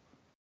baseball?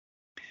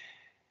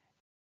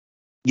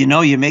 You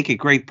make a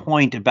great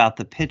point about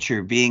the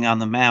pitcher being on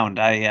the mound.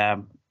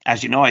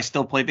 As you know, I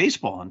still play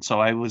baseball. And so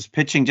I was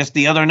pitching just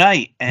the other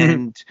night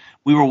and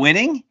we were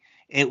winning.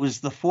 It was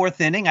the 4th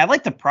inning. I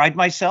like to pride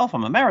myself.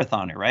 I'm a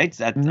marathoner, right?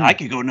 I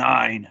could go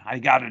 9. I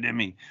got it in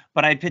me.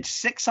 But I pitched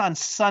 6 on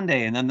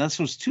Sunday, and then this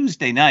was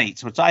Tuesday night.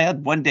 So I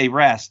had 1 day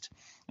rest.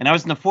 And I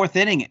was in the 4th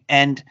inning,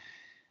 and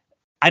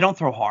I don't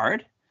throw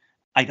hard.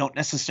 I don't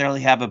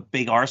necessarily have a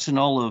big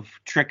arsenal of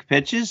trick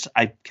pitches.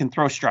 I can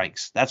throw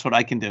strikes. That's what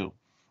I can do.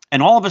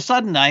 And all of a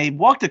sudden, I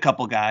walked a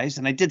couple guys,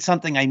 and I did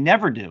something I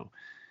never do.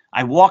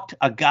 I walked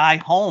a guy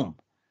home.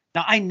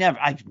 Now,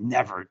 I've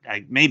never,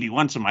 maybe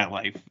once in my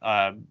life.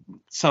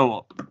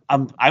 So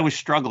I was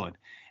struggling.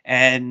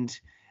 And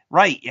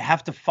right, you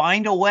have to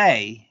find a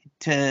way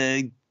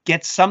to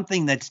get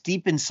something that's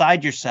deep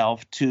inside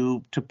yourself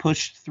to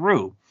push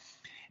through.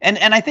 And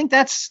I think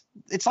it's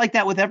like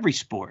that with every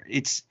sport.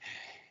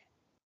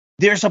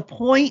 There's a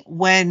point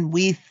when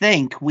we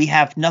think we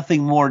have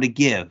nothing more to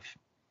give.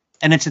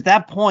 And it's at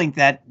that point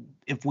that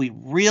if we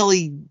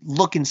really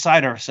look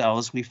inside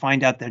ourselves, we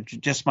find out there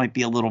just might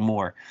be a little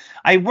more.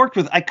 I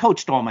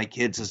coached all my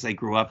kids as they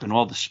grew up in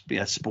all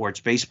the sports,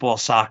 baseball,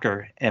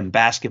 soccer, and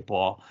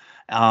basketball,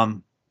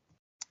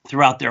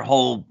 throughout their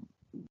whole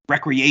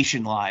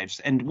recreation lives.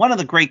 And one of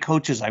the great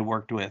coaches I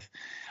worked with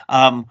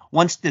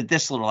once did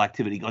this little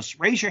activity. He goes,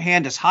 raise your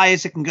hand as high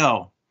as it can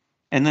go.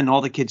 And then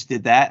all the kids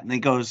did that. And he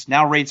goes,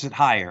 now raise it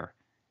higher.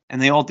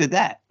 And they all did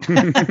that.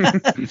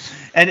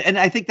 and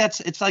I think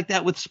it's like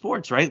that with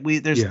sports, right?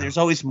 There's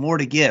always more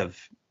to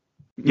give.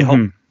 You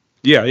hope.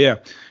 Yeah.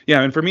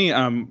 And for me,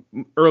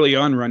 early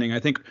on running, I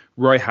think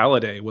Roy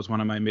Halladay was one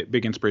of my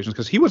big inspirations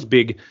because he was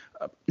big.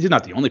 He's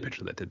not the only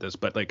pitcher that did this,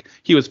 but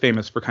he was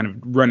famous for kind of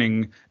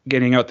running,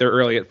 getting out there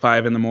early at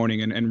 5 a.m.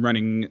 and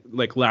running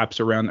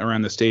laps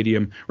around the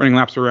stadium, running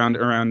laps around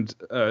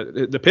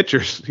the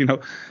pitchers,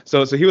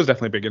 So he was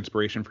definitely a big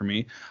inspiration for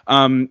me.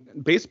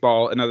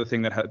 Baseball, another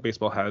thing that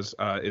baseball has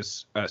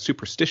is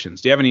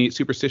superstitions. Do you have any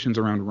superstitions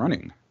around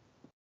running?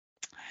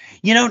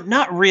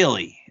 Not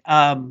really.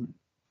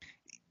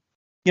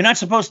 You're not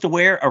supposed to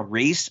wear a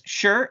race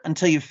shirt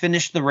until you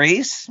finish the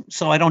race,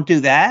 so I don't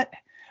do that.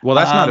 Well,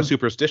 that's not a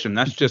superstition.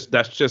 That's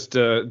just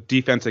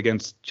defense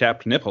against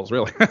chapped nipples,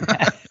 really.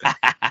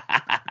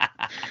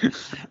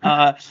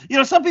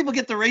 Some people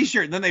get the race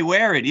shirt and then they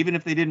wear it, even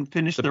if they didn't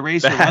finish the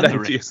race or Bad run the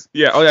ideas. race.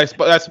 Yeah. Oh,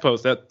 I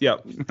suppose that. Yeah.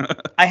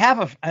 I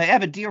have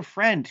a dear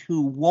friend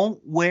who won't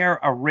wear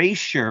a race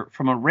shirt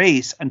from a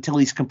race until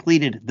he's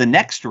completed the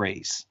next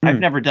race. I've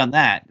never done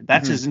that.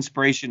 That's his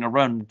inspiration to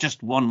run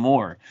just one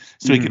more,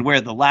 so he could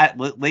wear the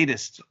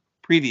latest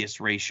previous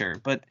race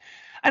shirt. But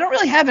I don't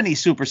really have any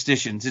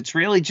superstitions. It's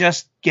really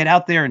just get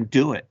out there and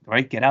do it,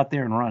 right? Get out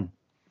there and run.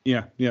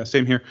 Yeah.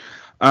 Same here.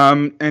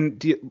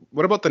 And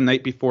what about the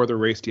night before the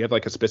race? Do you have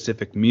like a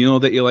specific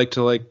meal that you like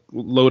to like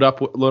load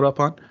up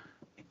on?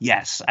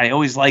 Yes, I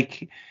always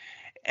like.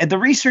 And the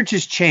research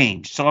has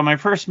changed. So my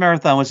first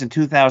marathon was in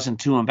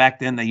 2002, and back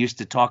then they used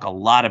to talk a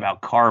lot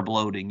about carb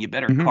loading. You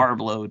better carb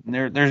load.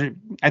 And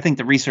I think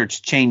the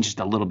research changed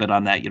a little bit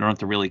on that. You don't have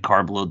to really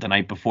carb load the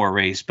night before a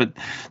race, but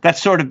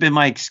that's sort of been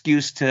my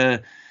excuse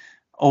to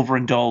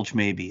overindulge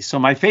maybe. So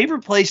my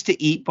favorite place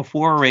to eat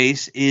before a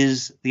race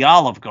is the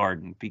Olive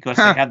Garden, because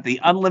they have the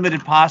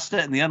unlimited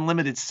pasta and the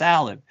unlimited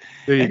salad.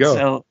 There you go.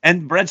 So,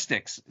 and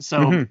breadsticks.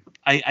 So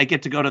I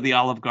get to go to the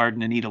Olive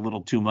Garden and eat a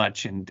little too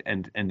much and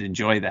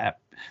enjoy that.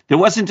 There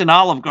wasn't an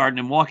Olive Garden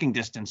in walking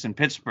distance in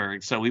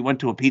Pittsburgh, so we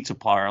went to a pizza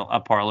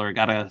parlor,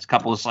 got a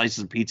couple of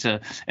slices of pizza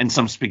and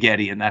some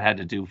spaghetti, and that had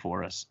to do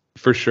for us.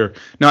 For sure.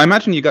 Now, I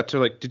imagine you got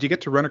to did you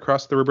get to run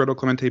across the Roberto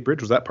Clemente Bridge?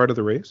 Was that part of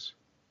the race?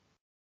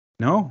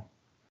 No.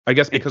 I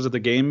guess because of the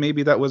game,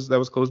 maybe that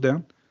was closed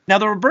down. Now,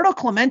 the Roberto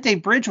Clemente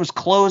Bridge was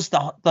closed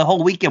the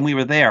whole weekend we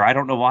were there. I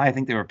don't know why. I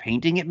think they were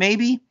painting it,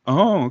 maybe.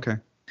 Oh, okay.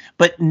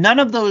 But none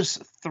of those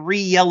 3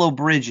 yellow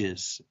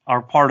bridges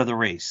are part of the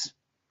race.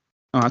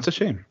 Oh, that's a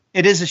shame.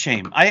 It is a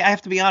shame. I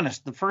have to be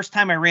honest. The first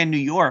time I ran New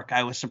York,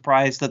 I was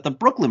surprised that the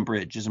Brooklyn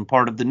Bridge isn't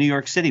part of the New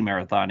York City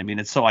Marathon. I mean,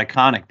 it's so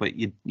iconic, but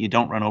you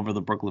don't run over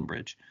the Brooklyn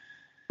Bridge.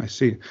 I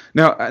see.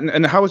 Now,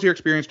 and how was your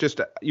experience?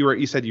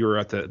 You said you were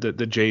at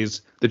the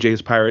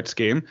Jays Pirates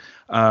game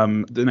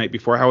the night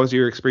before. How was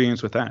your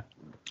experience with that?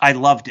 I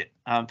loved it.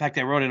 In fact,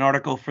 I wrote an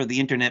article for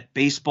the Internet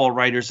Baseball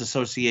Writers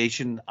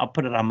Association. I'll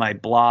put it on my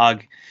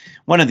blog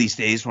one of these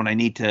days when I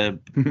need to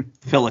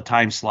fill a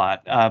time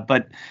slot.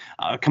 But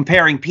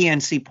comparing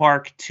PNC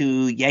Park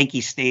to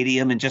Yankee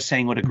Stadium and just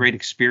saying what a great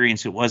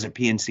experience it was at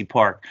PNC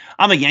Park.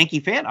 I'm a Yankee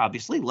fan,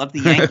 obviously, love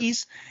the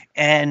Yankees.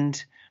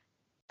 And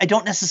I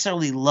don't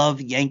necessarily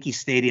love Yankee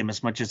Stadium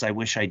as much as I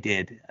wish I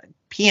did.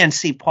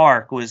 PNC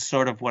Park was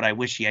sort of what I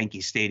wish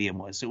Yankee Stadium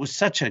was. It was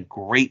such a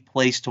great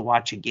place to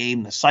watch a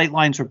game. The sight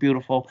lines were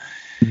beautiful.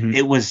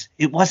 It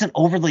wasn't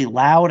overly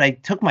loud. I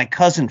took my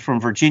cousin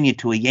from Virginia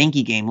to a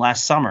Yankee game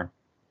last summer,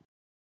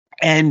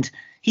 and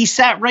he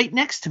sat right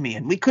next to me,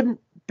 and we couldn't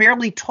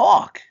barely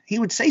talk. He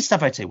would say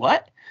stuff. I'd say,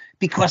 "What?"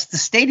 Because the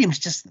stadium's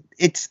just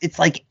it's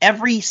like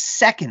every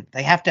second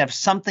they have to have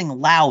something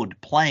loud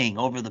playing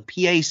over the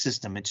PA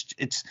system.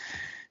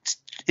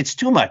 It's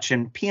too much.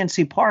 And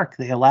PNC Park,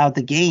 they allowed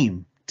the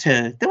game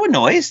there was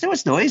noise.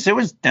 There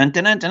was dun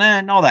dun dun dun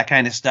and all that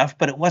kind of stuff,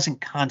 but it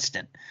wasn't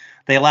constant.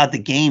 They allowed the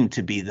game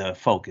to be the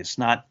focus,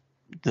 not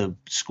the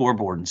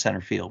scoreboard in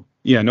center field.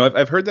 Yeah, no,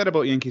 I've heard that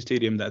about Yankee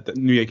Stadium, that the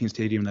new Yankee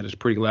Stadium, that is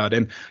pretty loud.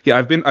 And yeah,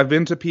 I've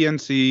been to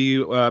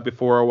PNC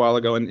before a while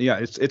ago, and yeah,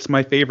 it's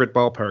my favorite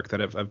ballpark that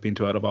I've been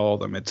to out of all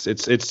of them.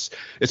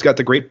 It's got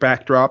the great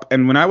backdrop,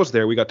 and when I was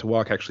there, we got to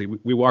walk. Actually,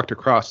 we walked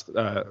across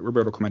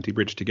Roberto Clemente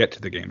Bridge to get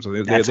to the game, so they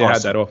awesome.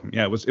 Had that open.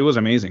 Yeah, it was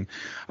amazing.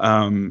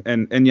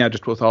 And yeah,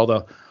 just with all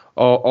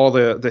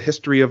the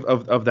history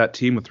of that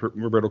team with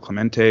Roberto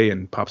Clemente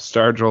and Pop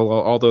Stargell,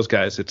 all those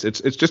guys,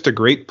 it's just a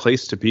great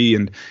place to be,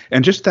 and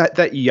just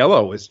that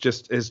yellow is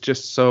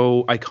just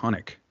so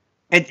iconic.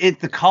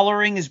 The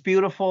coloring is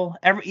beautiful.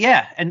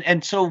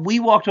 And so we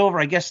walked over,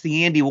 I guess,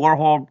 the Andy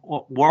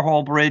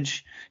Warhol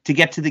Bridge to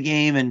get to the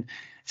game, and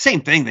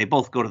same thing. They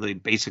both go to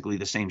basically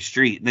the same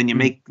street. And then you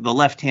make the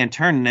left-hand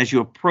turn, and as you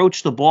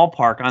approach the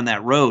ballpark on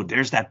that road,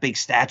 there's that big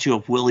statue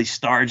of Willie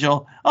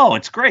Stargell. Oh,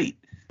 it's great.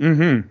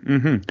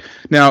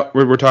 Now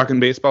we're talking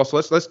baseball,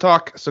 so let's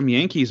talk some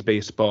Yankees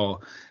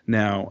baseball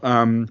now.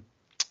 I'm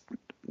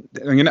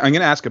gonna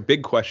ask a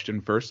big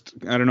question first.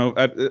 I don't know,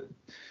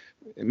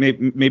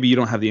 maybe you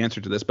don't have the answer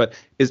to this, but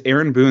is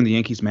Aaron Boone the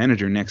Yankees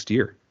manager next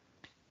year?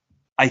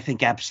 I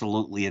think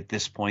absolutely. At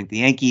this point, the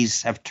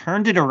Yankees have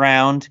turned it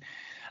around.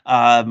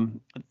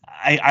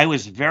 I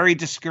was very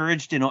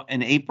discouraged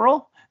in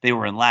April. They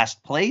were in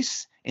last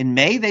place. In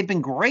May, they've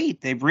been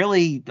great. They've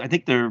really, I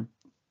think they're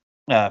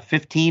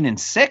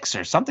 15-6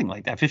 or something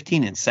like that,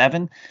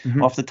 15-7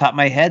 off the top of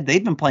my head.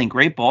 They've been playing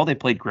great ball. They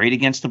played great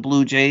against the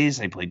Blue Jays.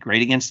 They played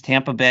great against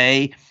Tampa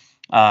Bay.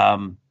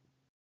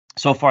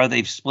 So far,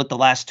 they've split the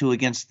last 2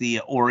 against the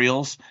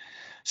Orioles.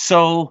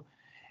 So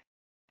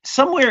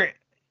somewhere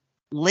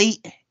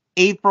late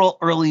April,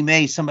 early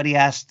May, somebody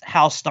asked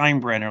Hal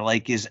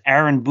Steinbrenner, is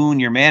Aaron Boone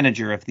your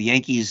manager if the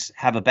Yankees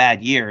have a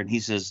bad year? And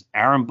he says,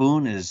 Aaron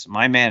Boone is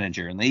my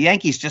manager. And the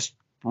Yankees just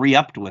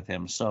re-upped with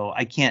him, so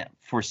I can't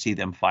foresee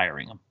them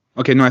firing him.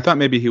 Okay, no, I thought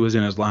maybe he was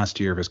in his last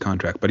year of his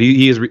contract, but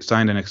he has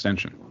signed an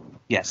extension.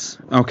 Yes.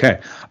 Okay.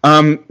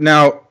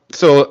 Now,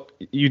 so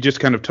you just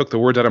kind of took the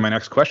words out of my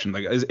next question.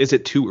 Like, is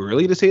it too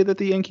early to say that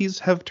the Yankees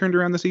have turned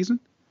around the season?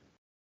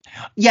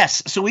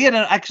 Yes. So we had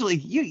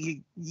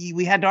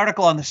we had an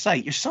article on the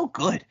site. You're so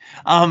good.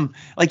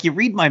 Like you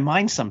read my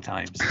mind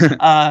sometimes.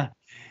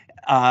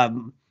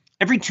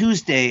 Every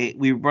Tuesday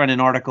we run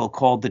an article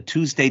called the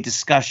Tuesday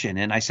Discussion,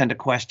 and I send a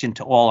question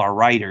to all our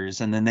writers,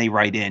 and then they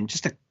write in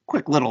just a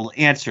quick little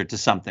answer to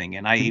something.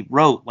 And I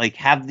wrote, like,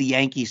 have the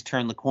Yankees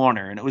turn the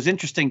corner? And it was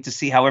interesting to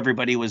see how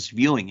everybody was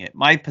viewing it.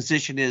 My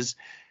position is,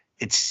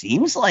 it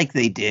seems like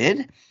they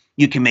did.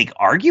 You can make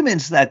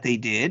arguments that they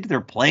did. They're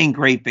playing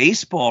great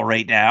baseball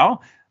right now.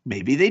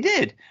 Maybe they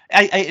did.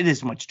 It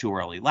is much too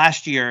early.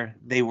 Last year,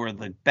 they were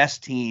the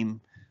best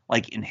team,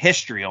 like in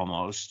history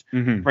almost,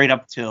 right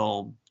up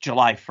till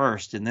July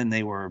 1st. And then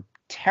they were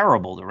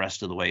terrible the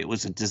rest of the way. It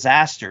was a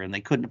disaster, and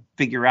they couldn't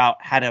figure out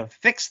how to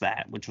fix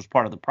that, which was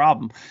part of the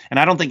problem. And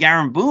I don't think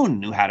Aaron Boone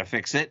knew how to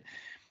fix it.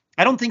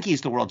 I don't think he's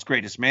the world's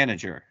greatest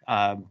manager.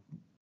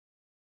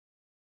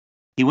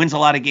 He wins a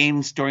lot of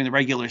games during the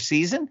regular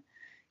season.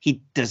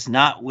 He does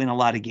not win a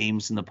lot of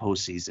games in the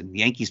postseason. The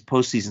Yankees'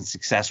 postseason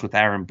success with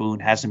Aaron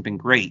Boone hasn't been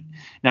great.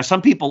 Now,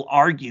 some people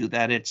argue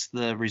that it's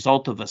the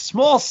result of a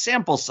small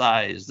sample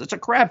size. It's a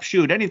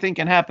crapshoot. Anything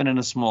can happen in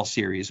a small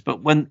series.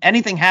 But when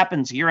anything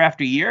happens year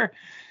after year,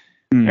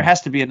 there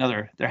has to be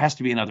another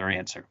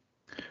answer.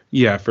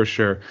 Yeah, for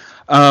sure.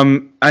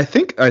 I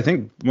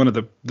think one of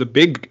the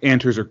big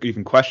answers or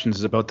even questions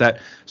is about that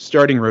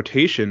starting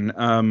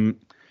rotation.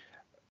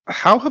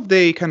 How have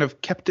they kind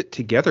of kept it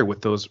together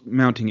with those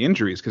mounting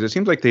injuries? Because it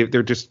seems like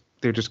they're just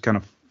kind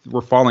of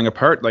were falling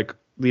apart, like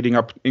leading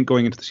up and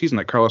going into the season,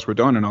 like Carlos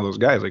Rodon and all those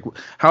guys. Like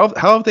how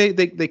have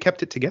they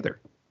kept it together?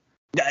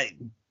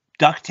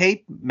 Duct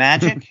tape,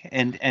 magic,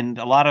 and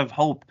a lot of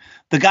hope.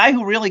 The guy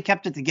who really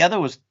kept it together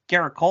was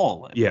Garrett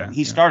Cole.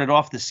 He started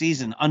off the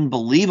season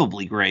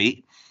unbelievably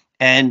great,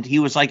 and he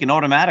was like an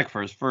automatic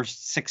for his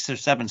first 6 or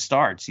 7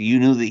 starts. You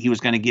knew that he was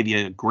going to give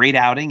you a great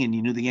outing, and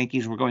you knew the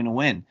Yankees were going to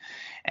win.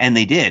 And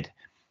they did.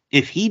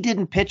 If he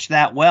didn't pitch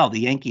that well, the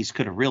Yankees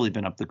could have really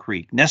been up the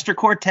creek. Nestor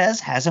Cortez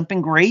hasn't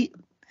been great.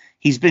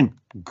 He's been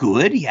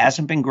good. He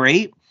hasn't been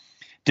great.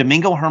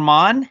 Domingo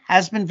Germán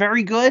has been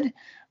very good.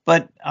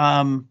 But,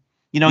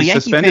 he's Yankee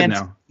suspended fans.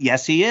 now.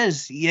 Yes, he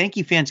is.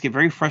 Yankee fans get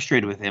very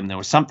frustrated with him. There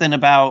was something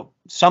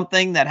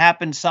that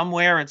happened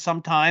somewhere at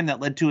some time that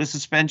led to a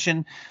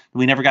suspension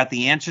we never got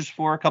the answers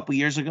for a couple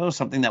years ago,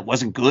 something that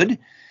wasn't good.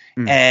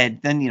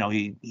 And then,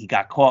 he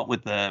got caught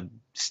with the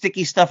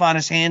sticky stuff on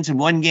his hands in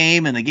one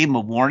game, and they gave him a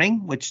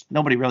warning, which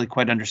nobody really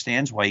quite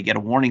understands why you get a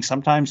warning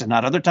sometimes and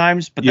not other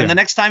times. But then the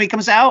next time he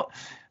comes out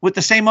with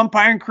the same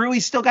umpiring crew,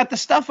 he's still got the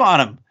stuff on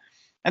him.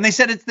 And they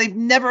said they've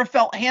never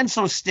felt hands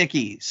so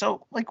sticky.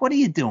 So, like, what are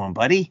you doing,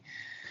 buddy?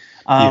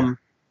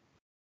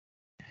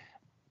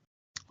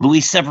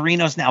 Luis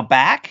Severino's now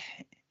back.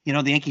 The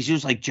Yankees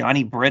used like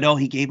Johnny Brito.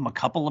 He gave him a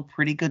couple of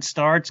pretty good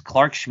starts.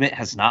 Clark Schmidt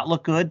has not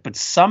looked good, but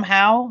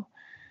somehow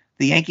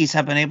the Yankees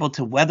have been able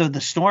to weather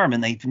the storm,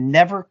 and they've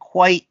never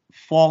quite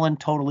fallen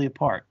totally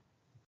apart.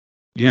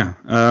 Yeah.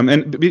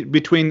 And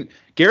between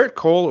Garrett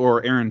Cole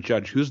or Aaron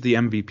Judge, who's the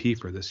MVP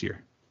for this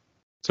year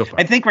so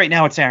far? I think right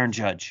now it's Aaron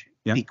Judge,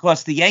 Yeah.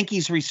 because the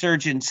Yankees'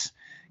 resurgence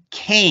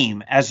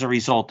came as a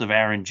result of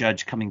Aaron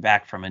Judge coming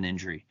back from an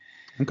injury.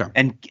 Okay.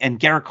 And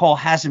Garrett Cole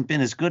hasn't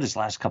been as good as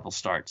last couple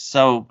starts.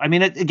 So, I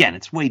mean, again,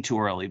 it's way too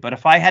early. But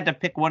if I had to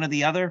pick one or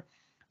the other,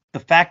 the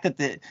fact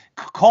that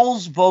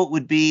Cole's vote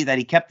would be that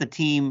he kept the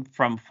team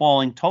from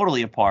falling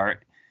totally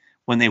apart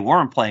when they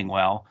weren't playing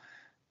well.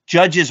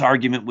 Judge's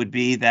argument would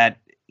be that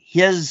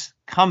his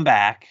coming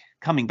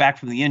back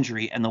from the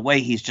injury, and the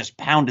way he's just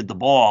pounded the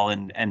ball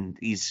and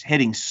he's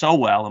hitting so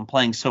well and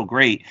playing so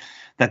great,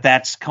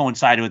 that's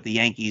coincided with the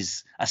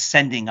Yankees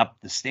ascending up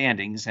the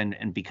standings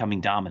and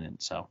becoming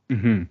dominant. So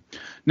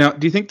Now,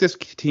 do you think this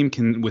team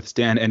can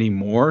withstand any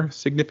more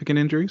significant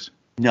injuries?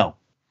 No.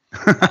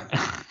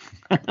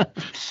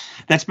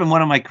 That's been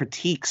one of my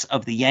critiques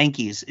of the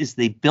Yankees, is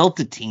they built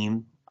a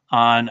team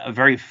on a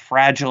very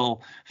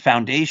fragile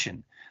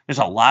foundation. There's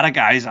a lot of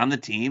guys on the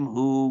team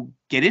who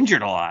get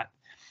injured a lot.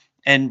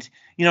 And,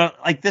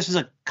 like, this is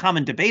a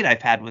common debate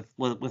I've had with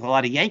a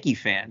lot of Yankee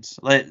fans.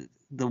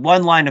 The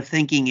one line of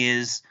thinking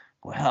is,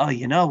 well,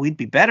 we'd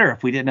be better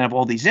if we didn't have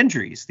all these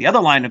injuries. The other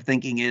line of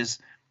thinking is,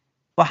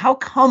 well, how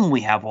come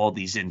we have all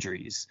these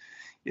injuries?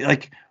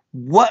 Like,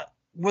 what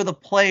were the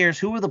players?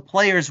 Who were the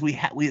players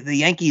the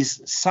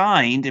Yankees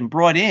signed and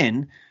brought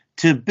in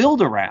to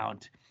build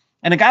around?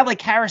 And a guy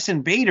like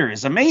Harrison Bader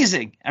is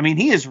amazing. I mean,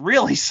 he is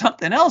really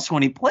something else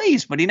when he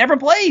plays, but he never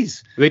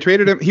plays. They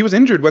traded him. He was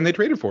injured when they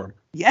traded for him.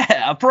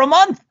 Yeah, for a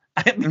month.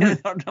 I mean,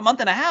 a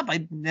month and a half.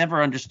 I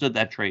never understood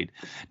that trade.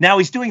 Now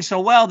he's doing so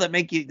well that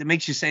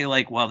makes you say,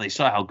 like, well, they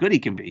saw how good he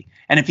can be.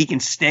 And if he can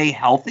stay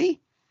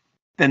healthy,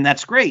 then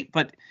that's great.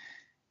 But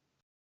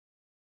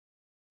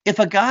if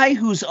a guy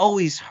who's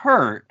always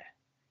hurt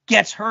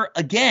gets hurt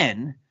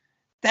again,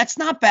 that's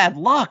not bad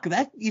luck.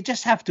 That you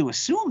just have to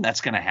assume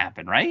that's going to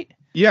happen, right?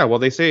 Yeah, well,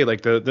 they say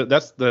like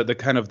that's the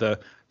kind of the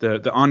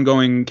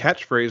ongoing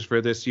catchphrase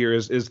for this year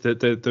is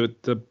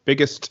the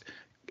biggest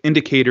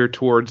indicator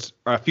towards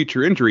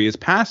future injury is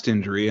past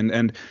injury,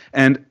 and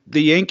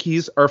the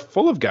Yankees are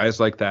full of guys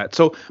like that.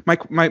 So my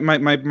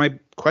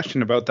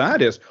question about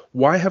that is,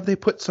 why have they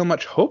put so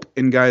much hope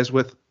in guys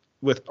with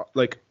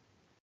like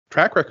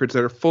track records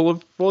that are full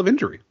of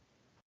injury?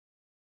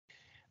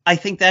 I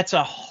think that's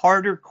a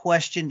harder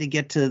question to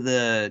get to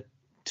the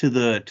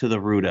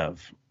root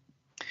of.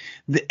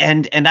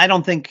 And I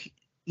don't think,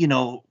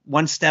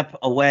 one step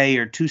away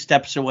or two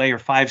steps away or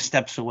five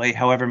steps away,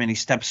 however many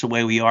steps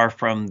away we are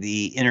from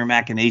the inner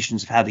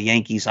machinations of how the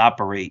Yankees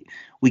operate,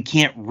 we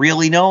can't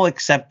really know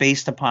except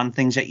based upon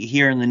things that you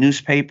hear in the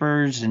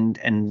newspapers and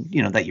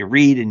that you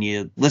read and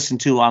you listen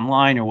to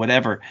online or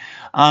whatever.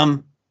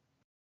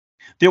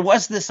 There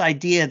was this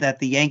idea that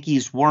the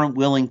Yankees weren't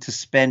willing to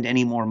spend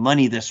any more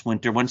money this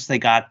winter once they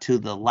got to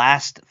the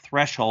last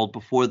threshold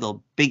before the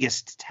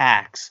biggest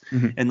tax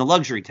and the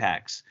luxury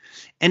tax.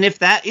 And if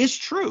that is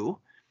true,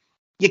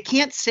 you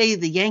can't say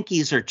the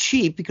Yankees are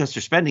cheap because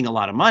they're spending a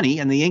lot of money,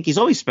 and the Yankees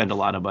always spend a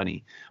lot of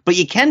money. But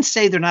you can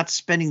say they're not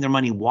spending their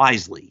money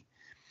wisely.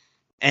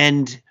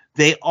 And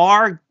they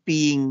are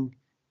being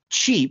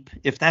cheap,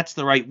 if that's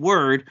the right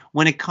word,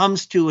 when it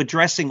comes to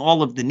addressing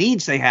all of the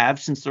needs they have,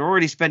 since they're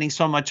already spending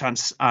so much on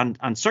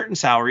certain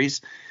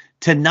salaries.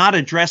 To not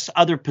address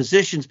other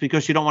positions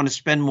because you don't want to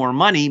spend more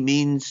money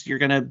means you're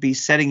going to be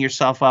setting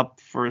yourself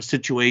up for a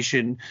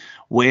situation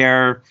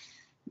where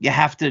you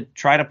have to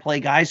try to play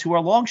guys who are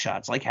long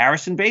shots, like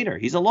Harrison Bader.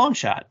 He's a long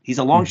shot. He's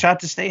a long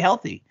shot to stay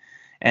healthy.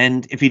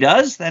 And if he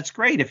does, that's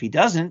great. If he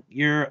doesn't,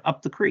 you're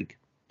up the creek.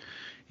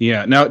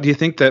 Yeah. Now, do you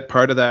think that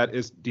part of that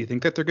is? Do you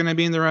think that they're going to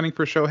be in the running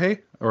for Shohei,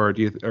 or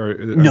do you? Or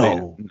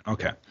no.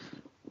 Okay.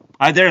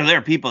 There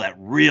are people that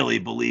really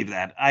believe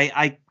that.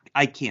 I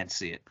can't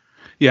see it.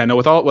 Yeah. No.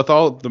 With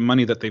all the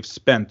money that they've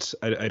spent,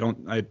 I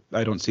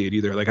don't see it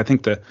either. Like I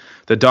think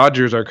the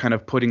Dodgers are kind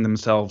of putting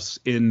themselves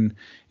in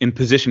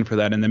position for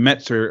that, and the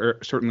Mets are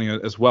certainly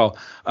as well.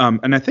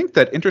 And I think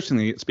that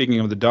interestingly, speaking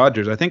of the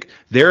Dodgers, I think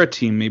they're a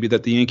team maybe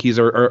that the Yankees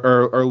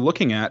are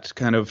looking at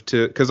kind of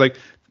because like.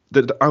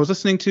 I was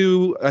listening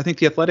to, I think,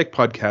 the Athletic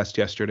podcast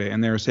yesterday,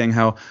 and they were saying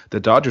how the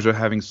Dodgers are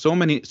having so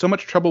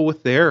much trouble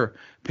with their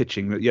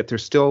pitching, but yet they're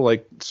still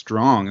like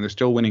strong and they're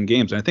still winning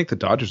games. And I think the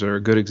Dodgers are a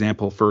good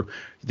example for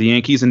the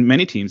Yankees and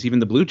many teams, even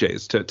the Blue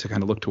Jays, to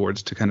kind of look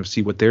towards to kind of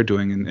see what they're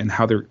doing and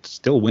how they're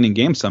still winning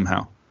games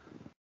somehow.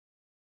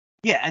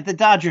 Yeah, the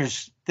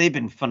Dodgers, they've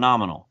been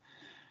phenomenal.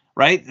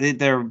 Right?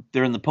 They're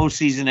in the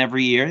postseason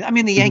every year. I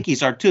mean, the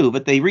Yankees are too,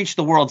 but they reach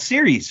the World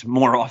Series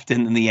more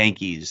often than the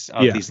Yankees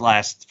of these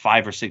last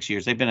 5 or 6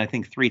 years. They've been, I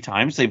think, 3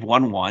 times. They've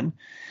won 1.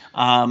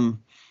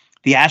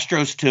 The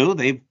Astros too.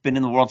 They've been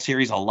in the World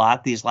Series a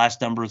lot these last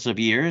numbers of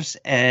years,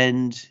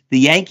 and the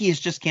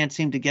Yankees just can't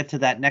seem to get to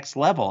that next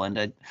level.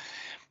 And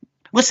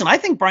listen, I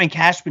think Brian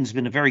Cashman's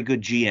been a very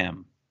good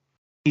GM.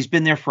 He's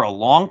been there for a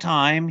long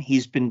time.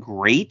 He's been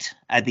great.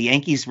 The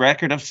Yankees'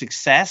 record of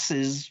success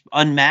is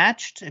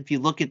unmatched. If you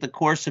look at the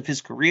course of his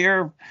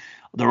career,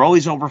 they're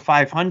always over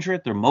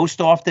 500. They're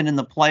most often in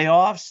the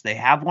playoffs. They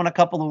have won a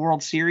couple of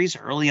World Series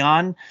early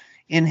on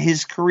in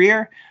his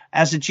career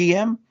as a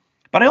GM.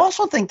 But I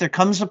also think there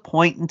comes a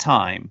point in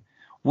time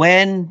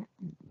when,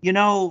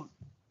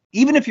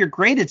 even if you're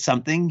great at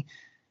something,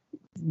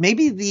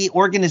 maybe the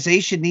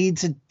organization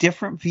needs a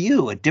different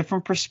view, a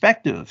different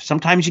perspective.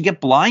 Sometimes you get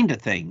blind to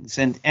things,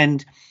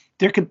 and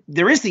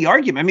there is the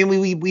argument. I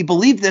mean, we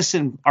believe this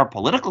in our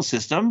political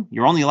system.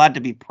 You're only allowed to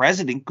be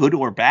president, good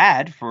or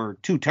bad, for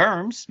 2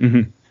 terms,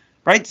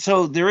 right?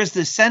 So there is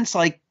this sense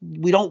like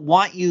we don't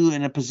want you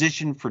in a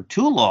position for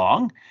too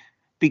long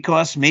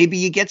because maybe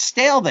you get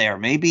stale there.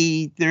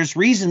 Maybe there's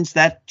reasons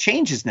that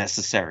change is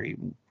necessary,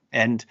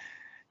 and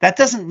that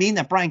doesn't mean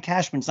that Brian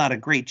Cashman's not a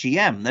great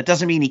GM. That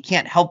doesn't mean he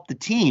can't help the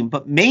team,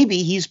 but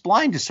maybe he's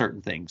blind to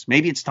certain things.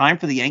 Maybe it's time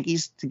for the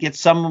Yankees to get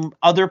some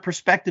other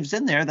perspectives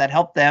in there that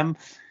help them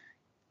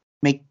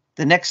make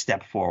the next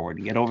step forward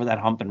and get over that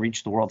hump and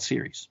reach the World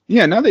Series.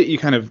 Yeah, now that you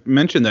kind of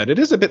mentioned that, it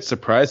is a bit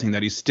surprising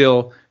that he's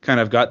still kind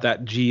of got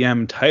that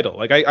GM title.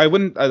 Like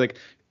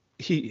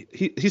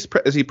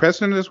is he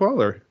president as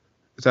well, or?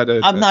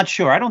 I'm not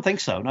sure. I don't think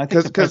so. No, I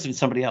think the president's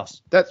somebody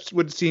else. That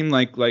would seem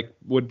like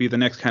would be the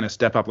next kind of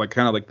step up, like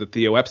kind of like the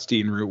Theo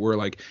Epstein route, where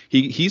like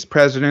he's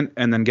president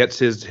and then gets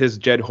his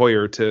Jed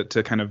Hoyer to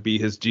kind of be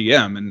his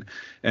GM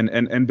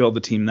and build the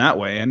team that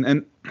way,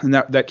 and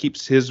that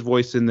keeps his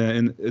voice in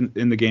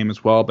the game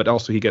as well, but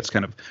also he gets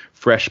kind of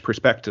fresh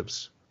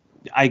perspectives.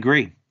 I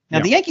agree. Now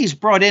the Yankees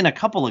brought in a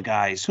couple of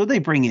guys. Who they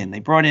bring in?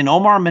 They brought in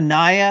Omar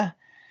Minaya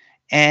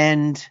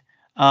and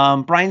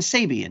Brian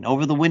Sabian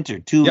over the winter,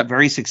 2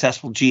 very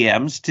successful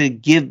GMs to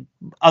give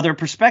other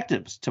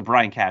perspectives to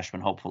Brian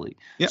Cashman, hopefully.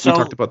 Yeah, so, we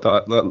talked about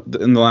that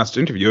in the last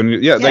interview.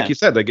 And like you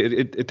said, like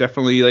it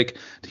definitely, like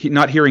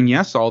not hearing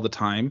yes all the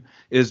time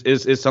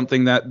is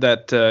something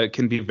that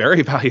can be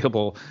very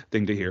valuable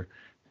thing to hear.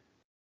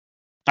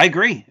 I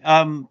agree.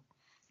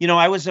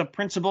 I was a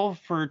principal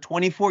for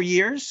 24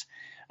 years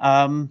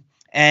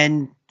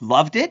and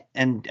loved it.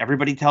 And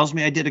everybody tells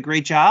me I did a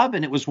great job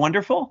and it was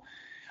wonderful.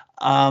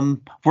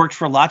 Worked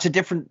for lots of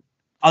different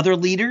other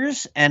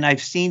leaders. And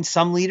I've seen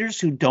some leaders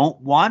who don't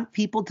want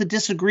people to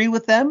disagree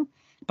with them.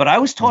 But I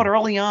was taught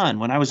early on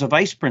when I was a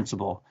vice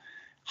principal,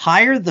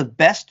 hire the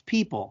best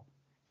people.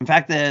 In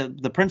fact,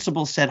 the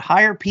principal said,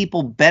 hire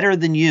people better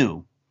than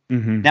you.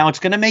 Mm-hmm. Now, it's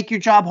going to make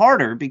your job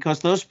harder because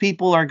those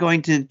people are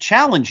going to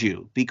challenge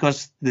you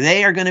because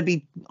they are going to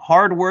be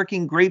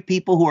hardworking, great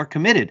people who are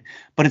committed,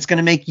 but it's going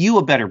to make you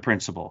a better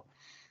principal.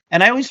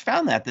 And I always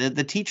found that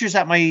the teachers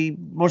at my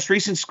most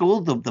recent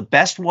school, the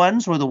best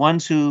ones were the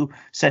ones who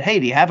said, hey,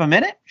 do you have a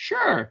minute?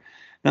 Sure.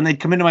 Then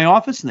they'd come into my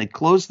office and they'd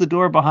close the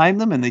door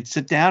behind them and they'd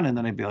sit down and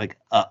then I'd be like,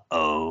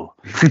 uh-oh.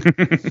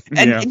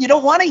 And you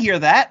don't want to hear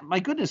that. My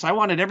goodness, I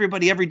wanted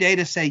everybody every day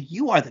to say,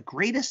 you are the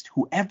greatest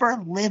who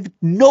ever lived.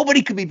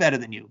 Nobody could be better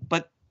than you.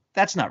 But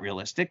that's not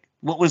realistic.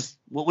 What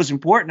was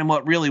important and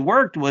what really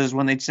worked was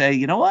when they'd say,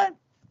 you know what?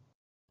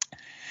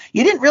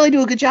 You didn't really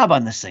do a good job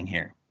on this thing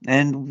here.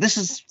 And this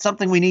is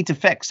something we need to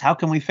fix. How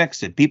can we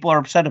fix it? People are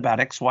upset about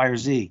X, Y, or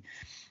Z.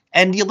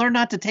 And you learn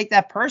not to take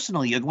that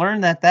personally. You learn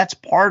that that's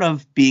part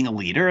of being a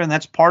leader, and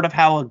that's part of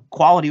how a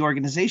quality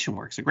organization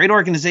works. A great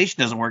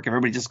organization doesn't work.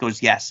 Everybody just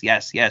goes, yes,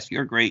 yes, yes,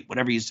 you're great,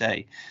 whatever you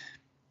say.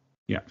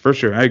 Yeah, for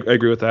sure. I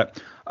agree with that.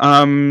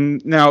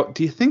 Now,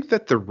 do you think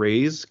that the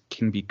Rays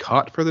can be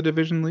caught for the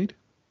division lead?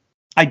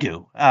 I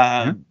do.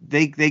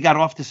 They got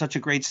off to such a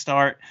great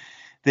start.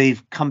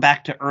 They've come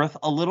back to earth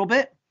a little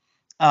bit.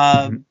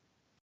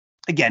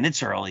 Again,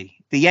 it's early.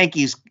 The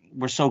Yankees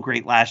were so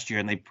great last year,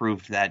 and they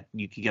proved that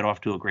you could get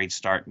off to a great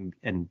start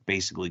and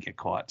basically get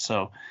caught.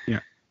 So yeah,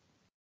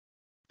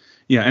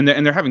 and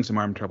they're having some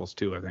arm troubles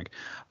too, I think.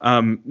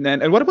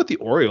 And what about the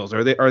Orioles?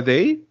 Are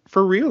they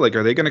for real? Like,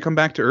 are they going to come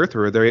back to earth,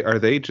 or are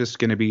they just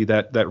going to be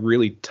that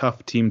really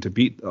tough team to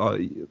beat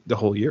the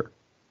whole year?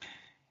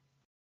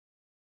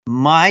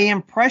 My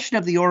impression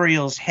of the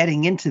Orioles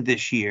heading into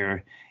this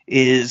year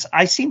is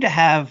I seem to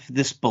have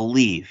this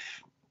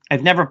belief.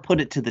 I've never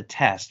put it to the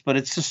test, but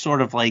it's just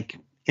sort of like,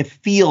 it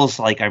feels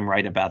like I'm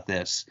right about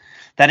this,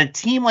 that a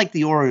team like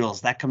the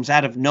Orioles that comes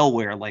out of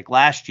nowhere like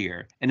last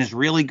year and is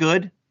really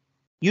good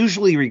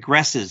usually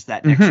regresses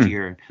that next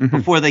year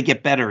before they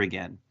get better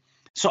again.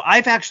 So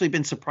I've actually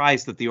been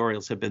surprised that the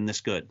Orioles have been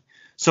this good.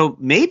 So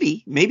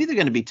maybe they're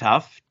going to be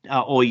tough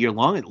all year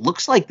long. It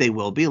looks like they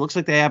will be. It looks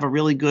like they have a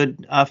really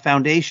good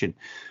foundation.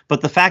 But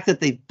the fact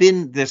that they've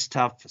been this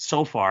tough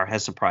so far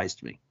has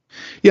surprised me.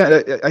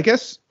 Yeah, I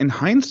guess in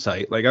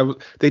hindsight,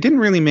 they didn't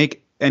really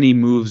make any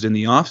moves in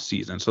the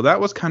offseason. So that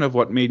was kind of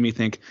what made me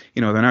think,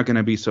 they're not going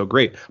to be so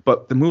great.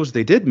 But the moves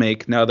they did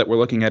make, now that we're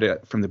looking at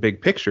it from the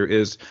big picture,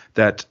 is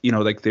that,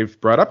 they've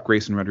brought up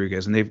Grayson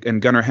Rodriguez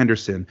and Gunnar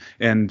Henderson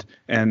and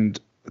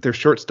their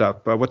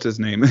shortstop, what's his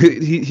name?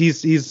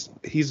 he's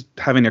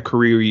having a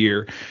career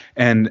year,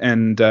 and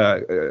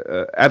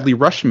Adley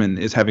Rutschman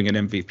is having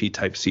an MVP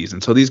type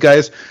season. So these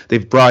guys,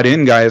 they've brought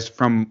in guys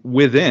from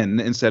within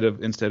instead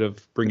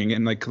of bringing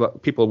in, like,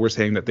 people were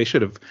saying that they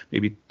should have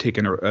maybe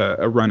taken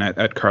a run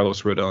at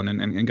Carlos Rodon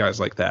and guys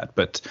like that.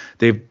 But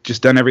they've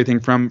just done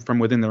everything from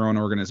within their own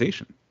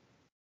organization.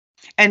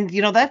 And,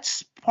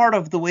 that's part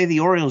of the way the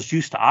Orioles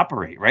used to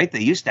operate, right?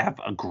 They used to have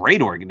a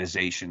great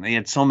organization. They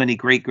had so many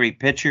great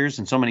pitchers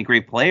and so many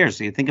great players.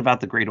 So you think about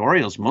the great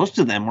Orioles, most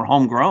of them were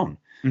homegrown.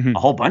 A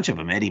whole bunch of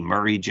them, Eddie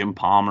Murray, Jim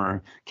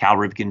Palmer, Cal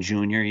Ripken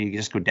Jr. You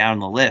just go down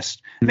the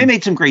list. They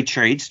made some great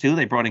trades, too.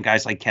 They brought in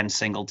guys like Ken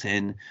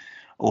Singleton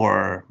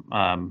or,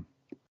 a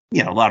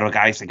lot of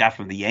guys they got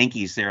from the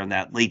Yankees there in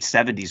that late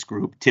 70s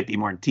group, Tippy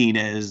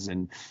Martinez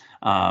and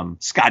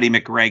Scotty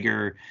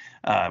McGregor,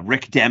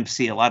 Rick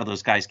Dempsey. A lot of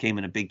those guys came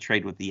in a big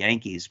trade with the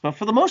Yankees. But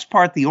for the most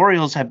part, the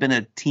Orioles have been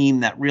a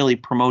team that really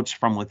promotes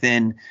from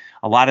within.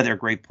 A lot of their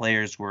great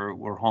players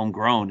were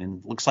homegrown,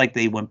 and looks like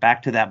they went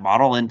back to that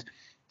model, and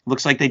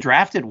looks like they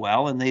drafted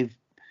well, and they've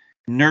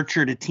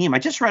nurtured a team. I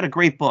just read a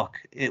great book.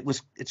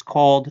 It's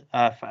called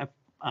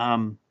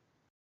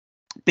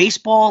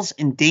Baseball's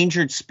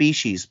Endangered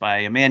Species by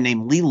a man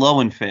named Lee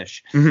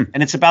Lowenfish.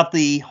 And it's about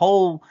the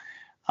whole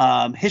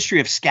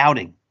history of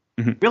scouting.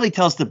 Really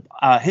tells the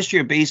history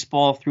of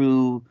baseball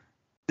through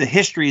the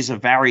histories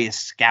of various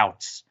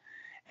scouts.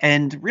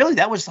 And really,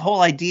 that was the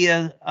whole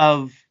idea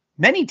of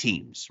many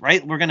teams,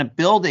 right? We're going to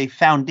build a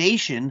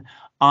foundation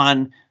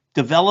on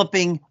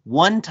developing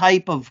one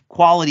type of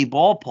quality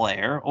ball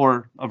player,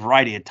 or a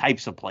variety of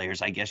types of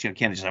players, I guess. You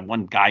can't just have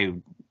one guy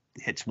who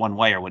hits one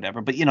way or whatever,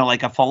 but,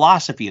 like a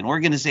philosophy, an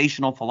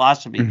organizational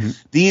philosophy.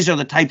 These are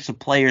the types of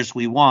players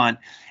we want,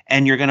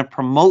 and you're going to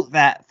promote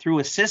that through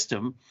a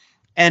system.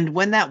 And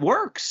when that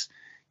works,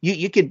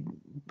 you could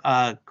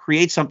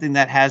create something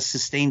that has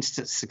sustained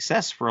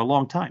success for a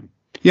long time.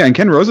 Yeah, and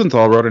Ken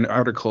Rosenthal wrote an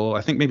article,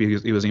 I think maybe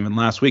he was even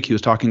last week, he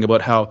was talking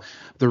about how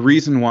the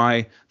reason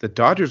why the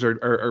Dodgers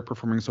are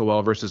performing so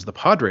well versus the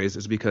Padres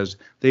is because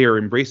they are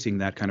embracing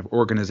that kind of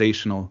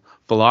organizational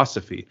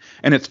philosophy.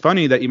 And it's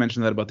funny that you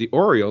mentioned that about the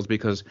Orioles,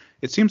 because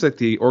it seems like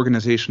the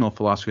organizational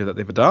philosophy that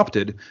they've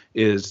adopted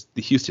is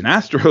the Houston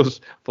Astros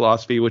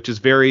philosophy, which is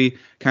very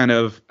kind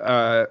of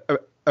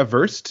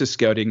averse to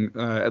scouting,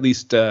 at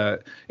least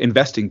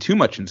investing too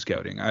much in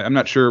scouting. I'm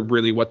not sure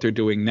really what they're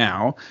doing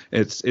now.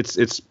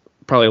 It's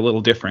probably a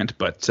little different,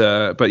 but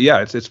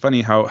yeah, it's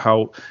funny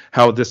how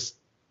this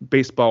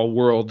baseball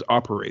world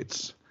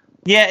operates.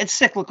 Yeah, it's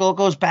cyclical. It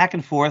goes back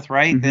and forth,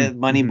 right? The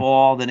money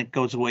ball, then it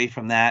goes away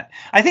from that.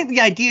 I think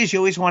the idea is you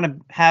always want to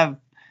have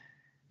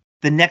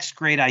the next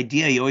great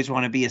idea. You always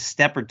want to be a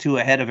step or two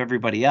ahead of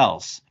everybody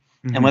else.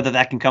 And whether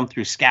that can come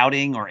through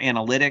scouting or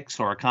analytics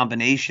or a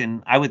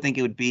combination, I would think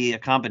it would be a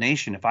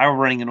combination. If I were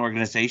running an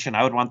organization,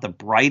 I would want the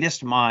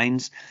brightest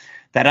minds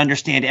that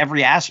understand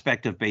every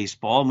aspect of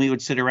baseball, and we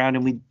would sit around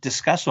and we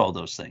discuss all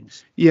those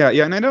things. Yeah,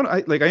 and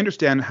I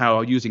understand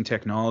how using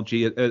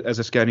technology as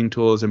a scouting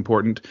tool is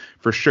important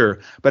for sure,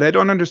 but I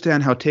don't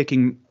understand how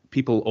taking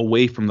people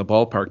away from the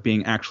ballpark,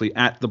 being actually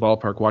at the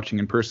ballpark watching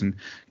in person,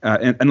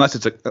 unless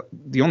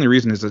the only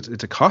reason is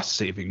it's a cost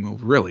saving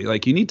move, really.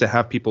 Like, you need to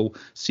have people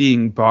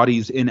seeing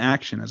bodies in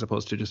action as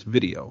opposed to just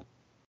video.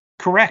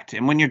 Correct.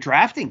 And when you're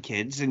drafting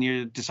kids and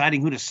you're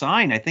deciding who to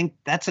sign, I think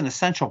that's an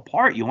essential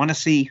part. You want to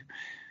see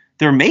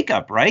their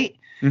makeup, right?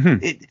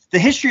 The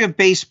history of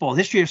baseball,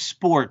 the history of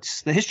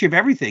sports, the history of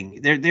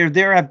everything.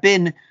 There have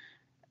been.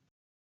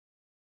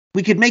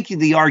 We could make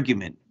the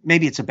argument.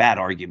 Maybe it's a bad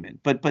argument,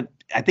 but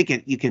I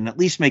think you can at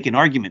least make an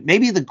argument.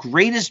 Maybe the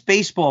greatest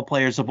baseball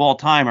players of all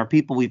time are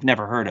people we've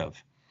never heard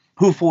of,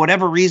 who for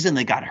whatever reason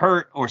they got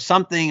hurt or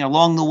something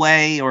along the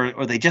way,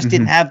 or they just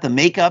didn't have the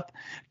makeup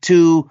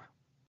to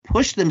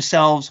push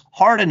themselves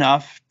hard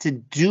enough to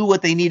do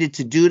what they needed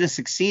to do to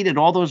succeed at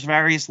all those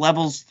various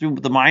levels through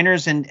the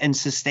minors and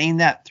sustain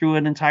that through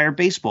an entire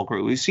baseball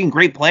career. We've seen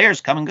great players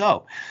come and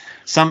go,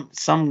 some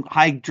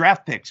high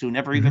draft picks who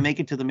never even make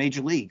it to the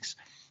major leagues.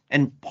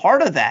 And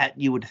part of that,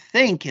 you would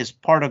think, is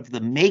part of the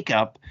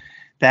makeup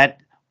that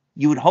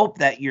you would hope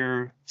that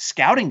your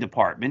scouting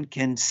department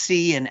can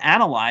see and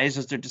analyze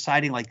as they're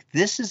deciding, like,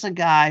 this is a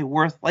guy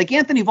worth, like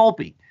Anthony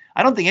Volpe.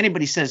 I don't think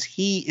anybody says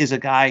he is a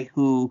guy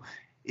who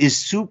is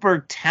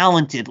super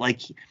talented,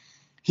 like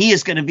he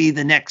is going to be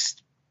the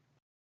next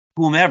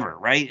whomever,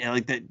 right?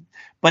 Like that,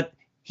 but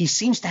he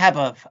seems to have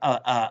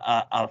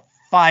a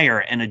fire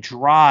and a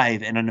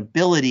drive and an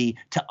ability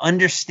to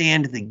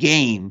understand the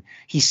game.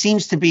 He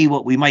seems to be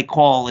what we might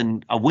call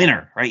a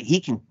winner, right? He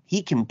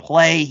can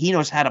play. He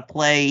knows how to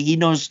play. He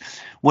knows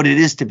what it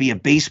is to be a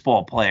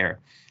baseball player.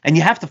 And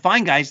you have to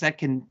find guys that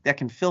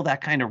can fill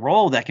that kind of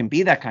role, that can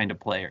be that kind of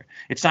player.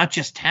 It's not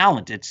just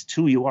talent; it's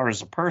who you are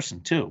as a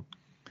person too.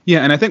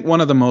 Yeah, and I think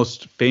one of the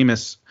most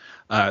famous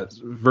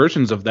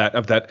versions of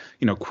that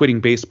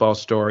quitting baseball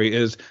story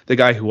is the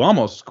guy who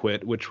almost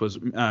quit, which was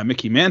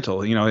Mickey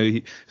Mantle.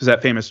 There's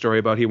that famous story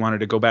about he wanted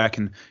to go back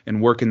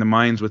and work in the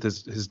mines with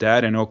his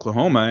dad in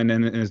Oklahoma, and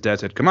his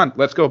dad said, "Come on,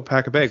 let's go,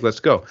 pack a bag, let's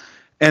go."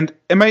 And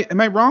am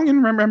I wrong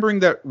in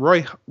remembering that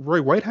Roy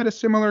White had a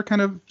similar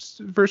kind of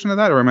version of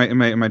that, or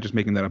am I just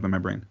making that up in my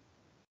brain?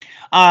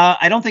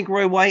 I don't think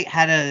Roy White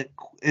had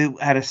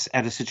a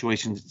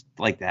situation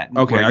like that.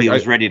 Okay, where he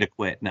was ready to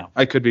quit. No,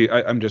 I could be.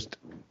 I'm just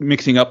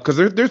mixing up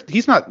because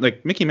he's not,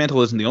 like, Mickey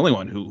Mantle isn't the only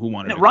one who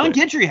wanted. No, to Ron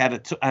quit. Guidry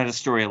had a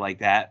story like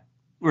that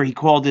where he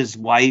called his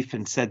wife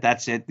and said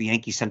that's it. The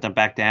Yankees sent him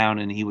back down,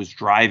 and he was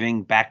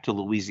driving back to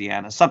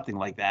Louisiana, something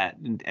like that.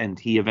 And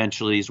he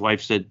eventually, his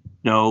wife said,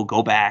 "No,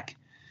 go back,"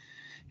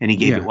 and he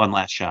gave it one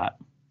last shot.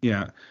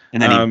 Yeah,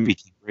 and then he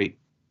became great.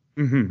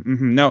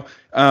 No.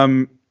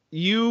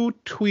 You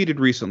tweeted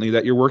recently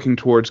that you're working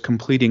towards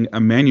completing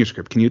a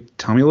manuscript. Can you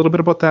tell me a little bit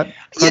about that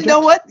project? You know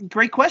what?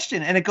 Great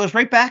question. And it goes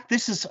right back.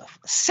 This is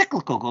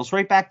cyclical, goes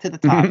right back to the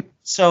top.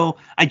 So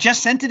I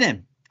just sent it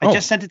in. I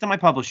just sent it to my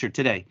publisher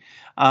today.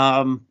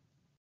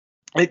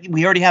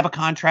 We already have a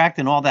contract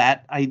and all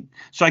that.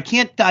 So I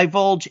can't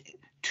divulge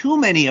too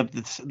many of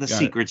the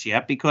secrets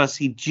yet because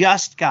he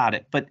just got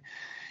it. But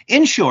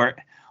in short,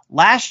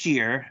 last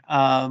year,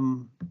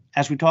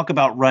 as we talk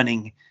about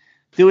running,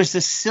 there was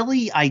this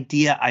silly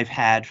idea I've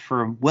had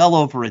for well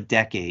over a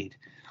decade.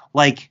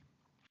 Like,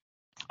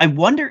 I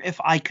wonder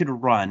if I could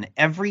run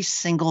every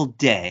single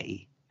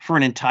day for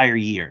an entire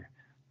year.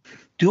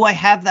 Do I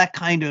have that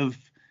kind of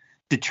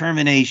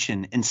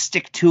determination and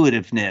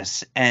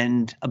stick-to-itiveness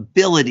and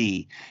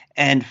ability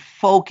and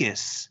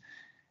focus?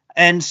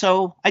 And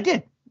so I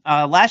did.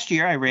 Last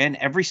year, I ran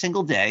every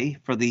single day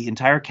for the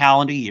entire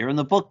calendar year. And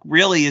the book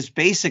really is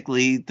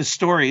basically the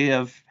story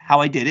of how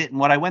I did it and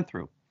what I went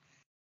through.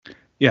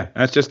 Yeah,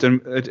 that's just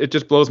it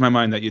just blows my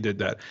mind that you did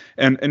that.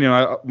 And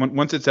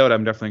once it's out,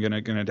 I'm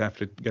definitely gonna have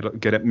to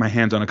get my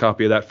hands on a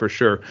copy of that for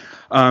sure.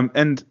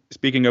 And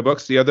speaking of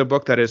books, the other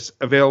book that is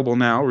available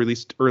now,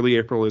 released early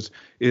April,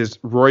 is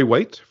Roy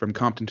White, From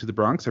Compton to the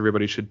Bronx.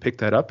 Everybody should pick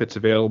that up. It's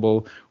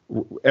available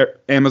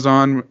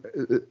Amazon,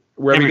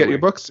 wherever you get your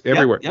books,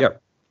 everywhere.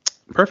 Yep.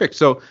 Perfect.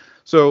 So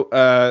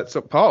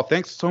Paul,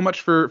 thanks so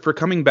much for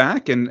coming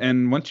back.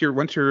 And once your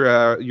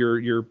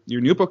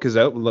new book is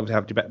out, we'd love to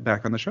have you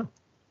back on the show.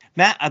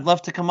 Matt, I'd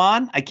love to come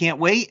on. I can't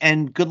wait.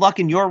 And good luck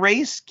in your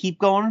race. Keep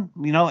going.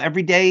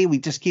 Every day we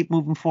just keep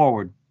moving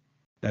forward.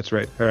 That's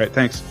right. All right.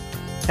 Thanks.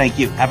 Thank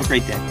you. Have a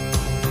great day.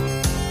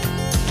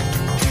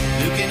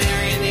 Looking